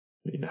go.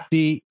 Yeah.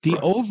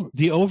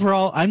 The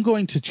overall, I'm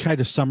going to try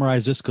to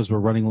summarize this because we're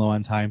running low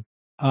on time.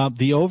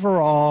 The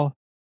overall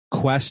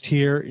quest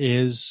here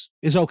is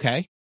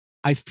okay.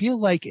 I feel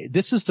like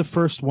this is the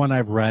first one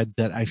I've read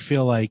that I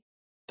feel like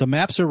the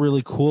maps are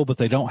really cool, but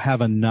they don't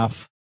have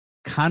enough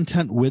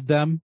content with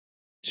them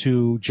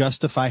to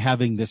justify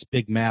having this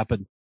big map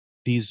and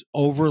these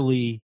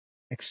overly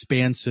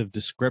expansive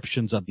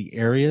descriptions of the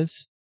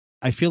areas.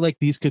 I feel like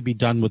these could be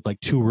done with like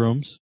 2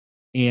 rooms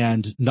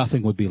and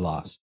nothing would be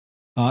lost.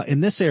 In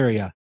this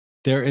area,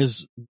 there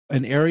is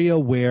an area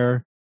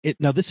where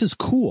now this is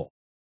cool,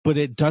 but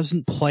it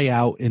doesn't play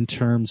out in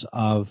terms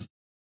of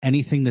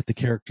anything that the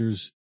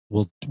characters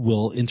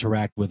will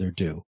interact with or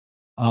do.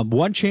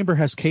 One chamber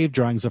has cave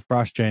drawings of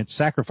frost giants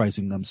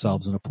sacrificing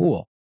themselves in a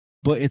pool,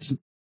 but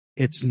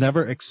it's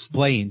never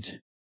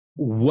explained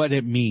what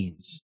it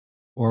means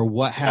or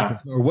what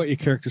happened or what your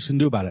characters can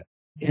do about it.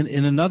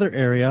 In another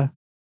area,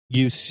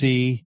 you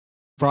see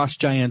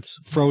frost giants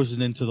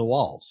frozen into the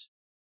walls.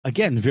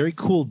 Again, very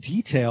cool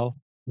detail.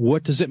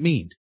 What does it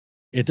mean?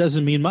 It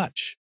doesn't mean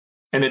much.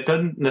 And it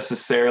doesn't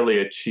necessarily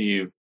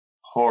achieve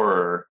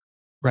horror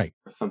Right.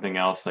 or something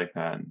else like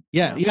that.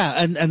 Yeah.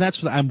 And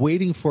that's what I'm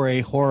waiting for,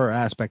 a horror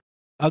aspect.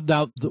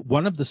 Now,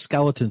 one of the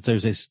skeletons,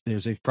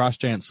 there's a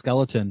frost giant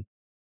skeleton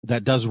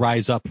that does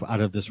rise up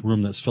out of this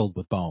room that's filled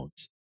with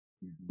bones.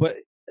 But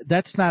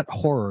that's not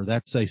horror.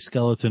 That's a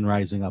skeleton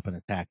rising up and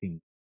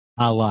attacking,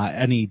 a la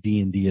any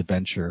D&D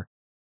adventure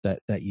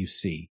that you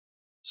see.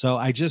 So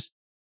I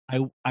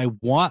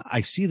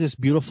see this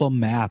beautiful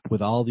map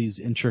with all these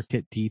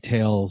intricate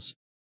details,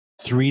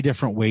 3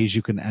 different ways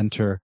you can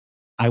enter.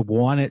 I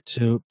want it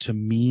to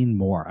mean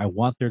more. I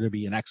want there to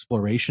be an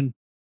exploration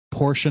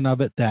portion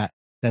of it that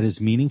is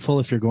meaningful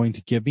if you're going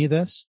to give me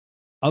this.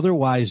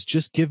 Otherwise,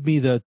 just give me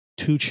the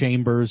 2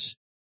 chambers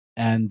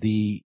and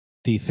the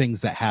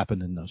things that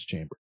happen in those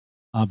chambers.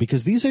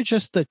 Because these are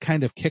just the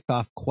kind of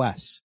kickoff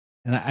quests.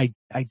 And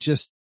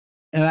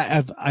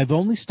I've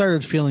only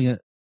started feeling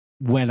it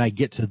when I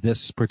get to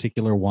this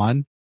particular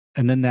one.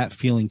 And then that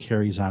feeling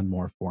carries on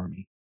more for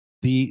me.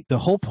 The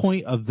whole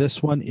point of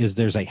this one is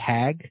there's a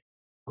hag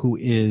who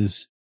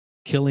is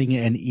killing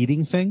and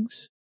eating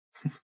things.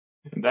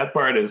 And that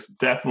part is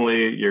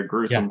definitely your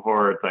gruesome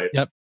horror type.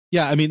 Yep.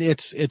 Yeah. I mean,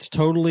 it's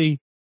totally,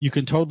 you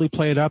can totally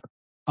play it up.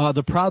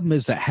 The problem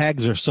is that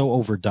hags are so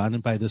overdone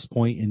by this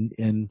point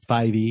in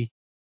 5e.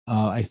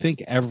 I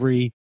think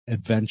every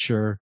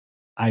adventure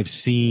I've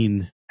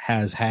seen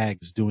has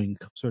hags doing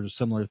sort of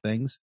similar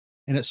things,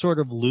 and it sort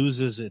of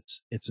loses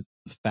its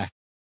effect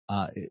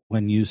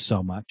when used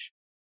so much.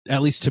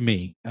 At least to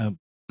me,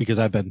 because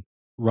I've been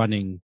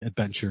running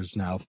adventures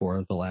now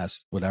for the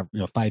last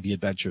 5e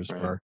adventures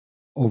for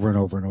over and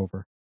over and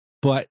over.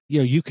 But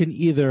you can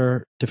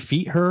either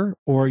defeat her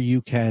or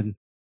you can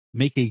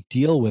make a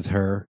deal with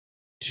her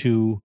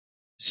to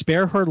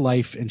spare her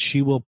life, and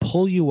she will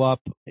pull you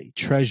up a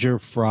treasure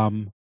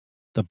from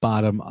the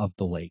bottom of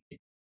the lake.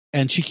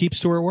 And she keeps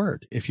to her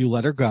word. If you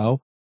let her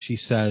go, she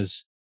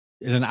says,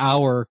 in an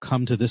hour,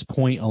 come to this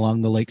point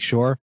along the lake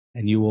shore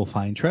and you will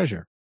find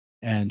treasure.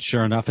 And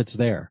sure enough, it's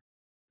there.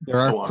 There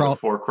are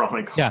 4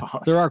 crawling claws. Yeah,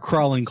 there are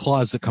crawling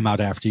claws that come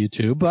out after you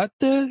too, but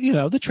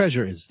the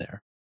treasure is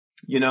there.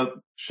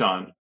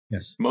 Sean.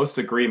 Yes. Most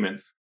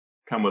agreements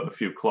come with a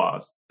few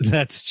clause.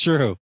 That's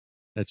true.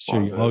 That's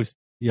true.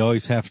 You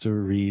always have to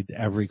read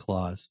every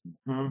clause.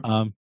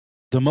 Mm-hmm.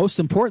 The most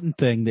important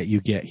thing that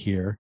you get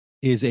here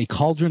is a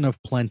cauldron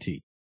of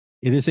plenty.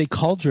 It is a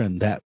cauldron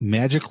that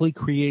magically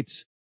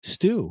creates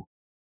stew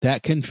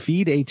that can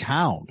feed a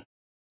town.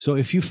 So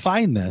if you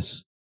find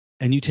this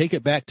and you take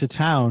it back to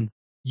town,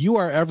 you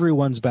are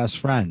everyone's best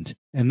friend,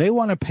 and they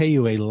want to pay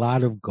you a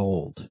lot of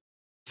gold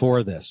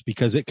for this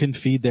because it can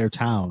feed their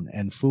town,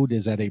 and food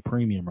is at a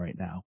premium right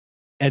now.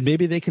 And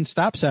maybe they can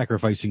stop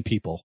sacrificing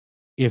people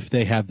if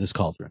they have this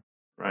cauldron.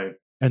 Right.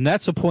 And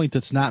that's a point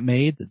that's not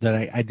made,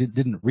 that I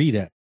didn't read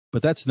it,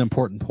 but that's an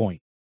important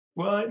point.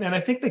 Well, and I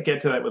think they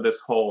get to that with this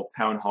whole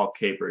town hall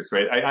capers,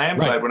 right? I am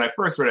glad when I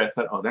first read it, I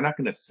thought, oh, they're not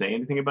going to say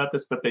anything about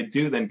this, but they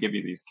do then give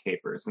you these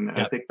capers. And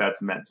I think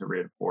that's meant to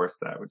reinforce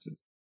that, which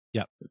is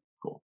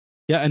cool.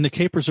 Yeah, and the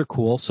capers are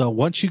cool. So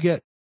once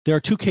there are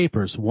 2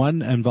 capers.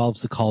 One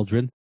involves the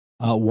cauldron.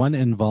 One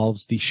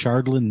involves the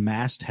Shardlin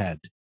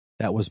masthead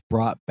that was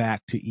brought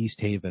back to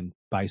East Haven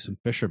by some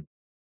fishermen.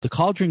 The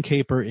cauldron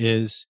caper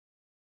is,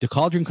 the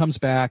cauldron comes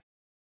back,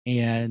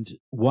 and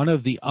one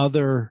of the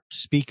other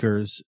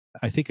speakers,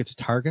 I think it's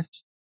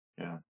Targus,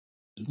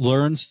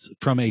 learns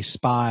from a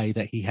spy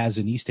that he has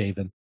in East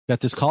Haven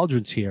that this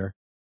cauldron's here.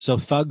 So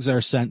thugs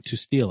are sent to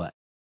steal it.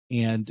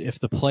 And if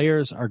the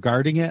players are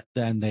guarding it,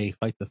 then they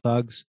fight the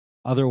thugs.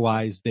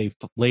 Otherwise, they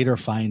later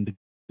find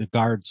the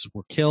guards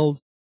were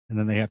killed, and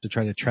then they have to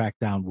try to track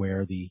down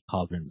where the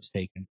cauldron was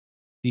taken.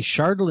 The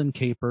Shardlin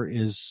caper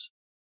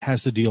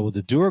has to deal with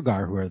the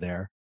Duergar who are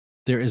there.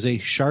 There is a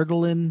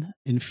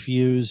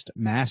Shardlin-infused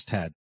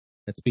masthead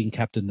that's being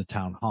kept in the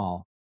town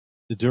hall.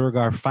 The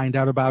Duergar find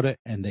out about it,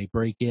 and they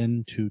break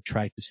in to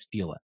try to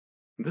steal it.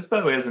 This,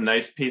 by the way, is a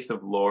nice piece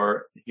of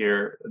lore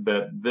here,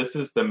 that this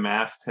is the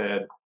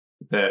masthead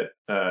that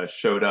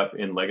showed up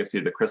in Legacy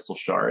of the Crystal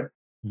Shard.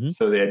 Mm-hmm.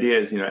 So the idea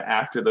is,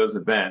 after those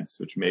events,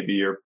 which maybe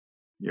your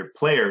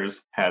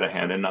players had a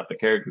hand in, not the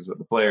characters, but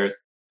the players.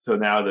 So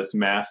now this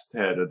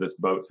masthead of this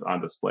boat's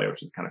on display,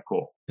 which is kind of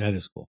cool. That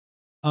is cool.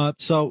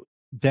 So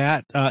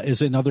that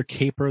is another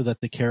caper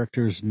that the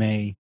characters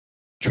may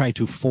try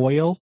to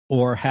foil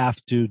or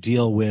have to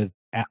deal with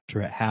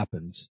after it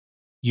happens.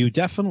 You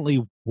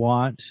definitely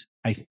want,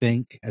 I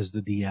think, as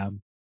the DM,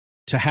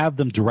 to have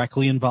them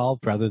directly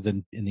involved rather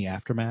than in the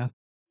aftermath.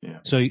 Yeah.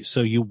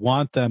 So you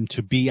want them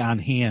to be on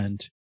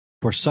hand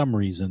for some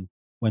reason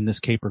when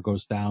this caper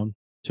goes down,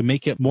 to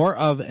make it more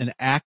of an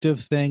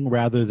active thing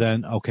rather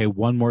than, okay,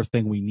 one more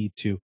thing we need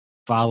to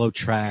follow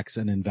tracks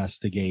and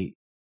investigate,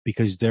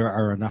 because there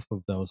are enough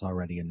of those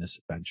already in this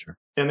adventure.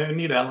 And there are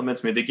neat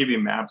elements. I mean, they give you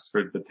maps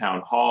for the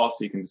town hall,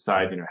 so you can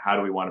decide, how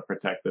do we want to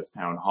protect this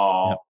town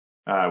hall,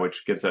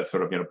 which gives that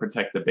sort of,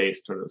 protect the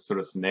base sort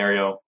of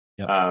scenario.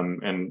 Yep.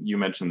 And you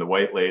mentioned the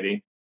White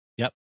Lady.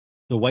 Yep.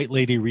 The White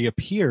Lady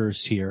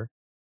reappears here.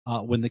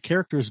 When the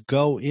characters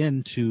go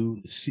in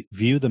to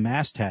view the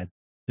masthead,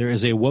 there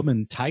is a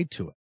woman tied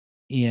to it.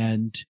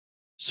 And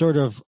sort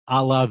of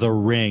a la The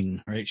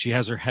Ring, right? She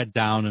has her head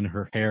down and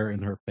her hair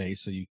in her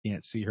face, so you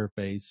can't see her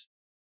face.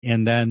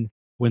 And then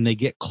when they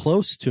get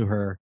close to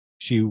her,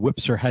 she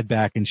whips her head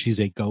back and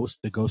she's a ghost,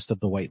 the ghost of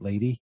the White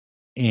Lady,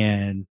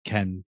 and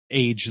can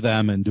age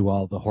them and do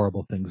all the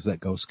horrible things that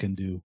ghosts can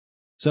do.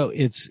 So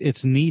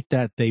it's neat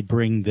that they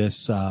bring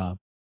this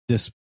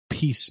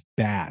piece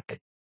back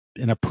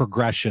in a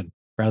progression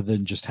rather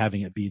than just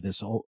having it be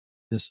this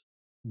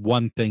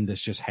one thing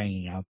that's just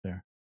hanging out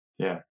there.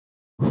 Yeah.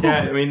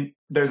 Yeah, I mean,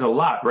 there's a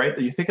lot, right?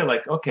 You think of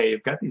like, okay,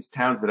 you've got these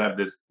towns that have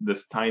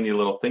this tiny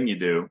little thing you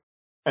do,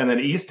 and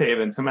then East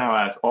Haven somehow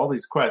has all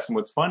these quests. And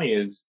what's funny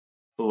is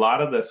a lot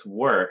of this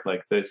work,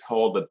 like this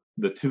whole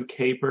the two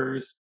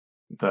capers,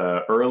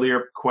 the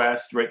earlier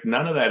quest, right?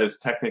 None of that is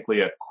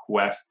technically a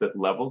quest that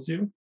levels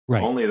you.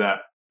 Right. Only that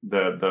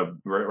the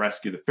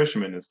rescue the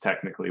fisherman is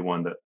technically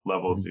one that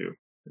levels you.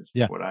 Is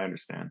what I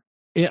understand.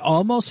 It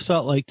almost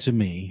felt like to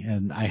me,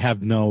 and I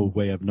have no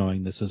way of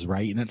knowing this is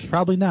right, and it's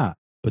probably not,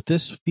 but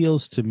this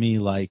feels to me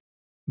like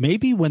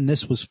maybe when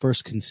this was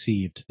first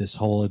conceived, this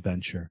whole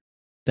adventure,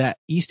 that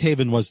East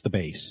Haven was the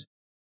base,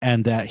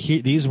 and that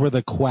these were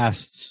the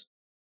quests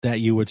that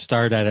you would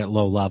start at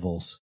low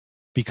levels,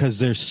 because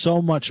there's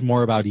so much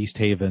more about East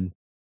Haven,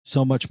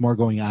 so much more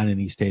going on in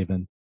East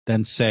Haven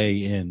than, say,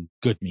 in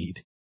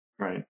Goodmead.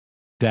 Right.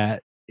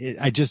 That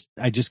I just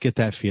get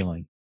that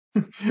feeling.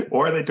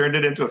 Or they turned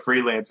it into a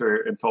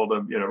freelancer and told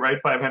them,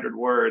 write 500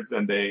 words,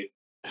 and they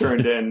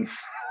turned in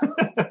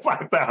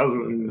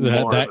 5,000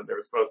 more than they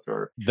were supposed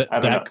to.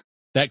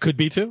 That could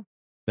be too.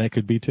 That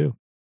could be too.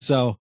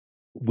 So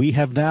we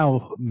have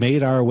now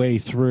made our way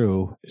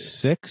through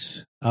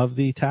 6 of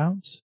the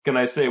towns. Can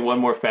I say one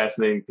more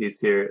fascinating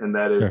piece here? And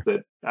that is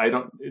that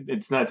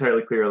it's not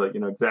entirely clear, like,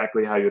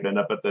 exactly how you'd end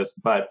up at this,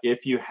 but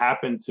if you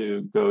happen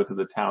to go to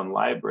the town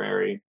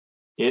library,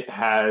 it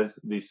has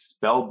the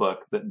spell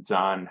book that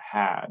Zahn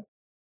had.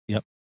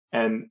 Yep.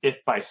 And if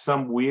by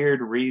some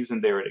weird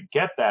reason they were to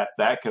get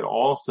that could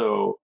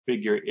also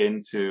figure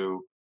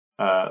into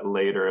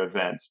later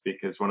events,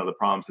 because one of the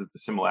problems is the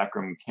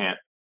simulacrum can't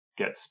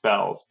get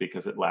spells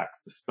because it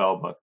lacks the spell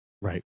book.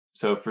 Right.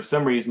 So for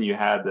some reason you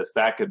had this,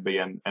 that could be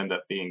end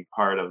up being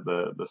part of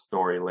the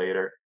story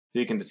later. So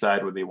you can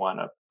decide whether you want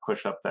to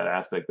push up that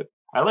aspect. But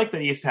I like that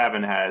East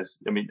Haven has,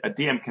 a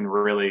DM can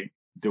really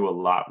do a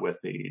lot with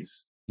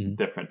these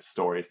different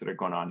stories that are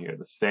going on here.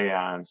 The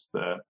seance,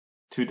 the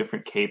 2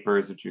 different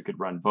capers that you could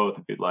run both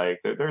if you'd like.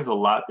 There's a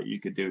lot that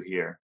you could do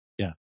here.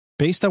 Yeah.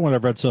 Based on what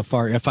I've read so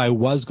far, if I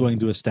was going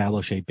to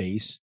establish a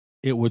base,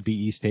 it would be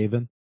East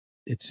Haven.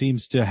 It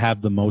seems to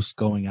have the most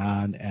going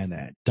on, and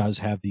it does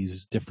have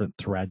these different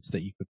threads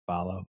that you could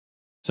follow.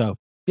 So,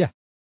 yeah.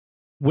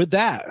 With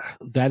that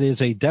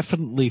is a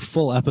definitely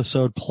full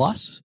episode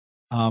plus.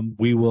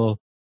 We will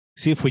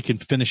see if we can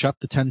finish up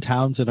the 10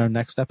 towns in our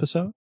next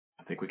episode.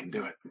 I think we can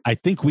do it. I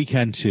think we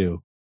can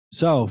too.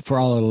 So for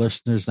all our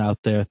listeners out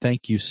there,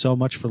 thank you so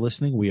much for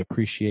listening. We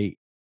appreciate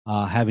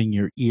having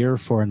your ear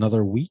for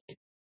another week.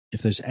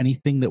 If there's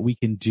anything that we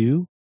can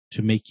do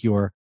to make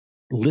your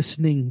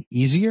listening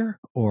easier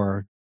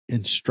or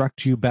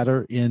instruct you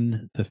better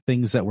in the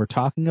things that we're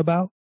talking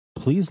about,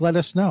 please let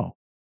us know.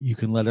 You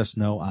can let us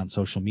know on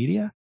social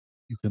media.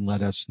 You can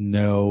let us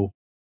know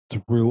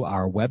through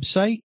our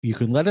website. You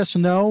can let us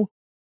know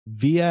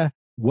via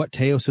what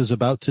Teos is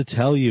about to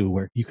tell you,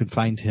 where you can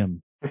find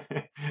him.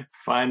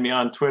 Find me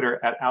on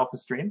Twitter at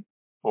AlphaStream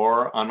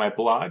or on my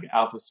blog,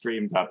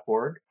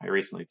 alphastream.org. I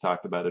recently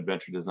talked about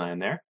adventure design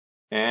there.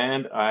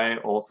 And I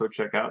also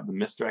check out the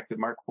Misdirected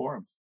Mark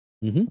forums.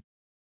 Mm-hmm.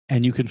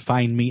 And you can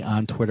find me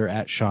on Twitter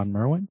at Sean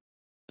Merwin.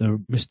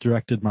 The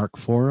Misdirected Mark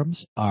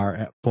forums are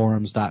at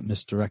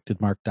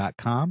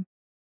forums.misdirectedmark.com.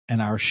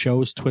 And our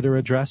show's Twitter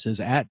address is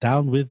at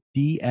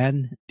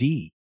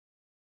DownWithDND.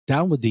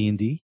 Down with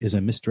D&D is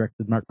a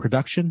Misdirected Mark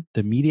production,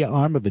 the media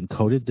arm of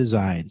Encoded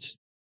Designs.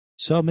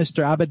 So,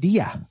 Mr.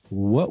 Abadia,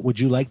 what would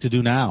you like to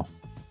do now?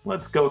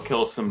 Let's go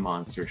kill some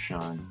monsters,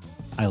 Sean.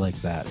 I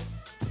like that.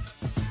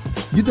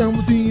 Get down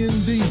with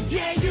D&D.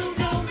 Yeah, you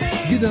know me.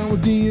 Get down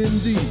with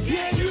D&D.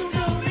 Yeah, you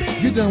know me.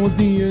 Get down with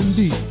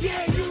D&D.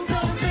 Yeah, you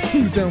know me.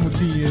 Who's down with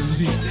D&D?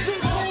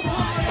 This whole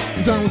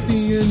party. Down with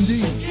D&D.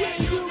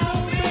 Yeah, you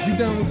know me. You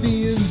down with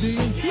D&D?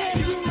 Yeah,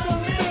 you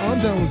know me. I'm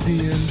down with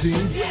D&D.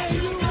 Yeah,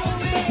 you know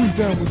me. Who's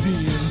down with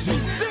D&D?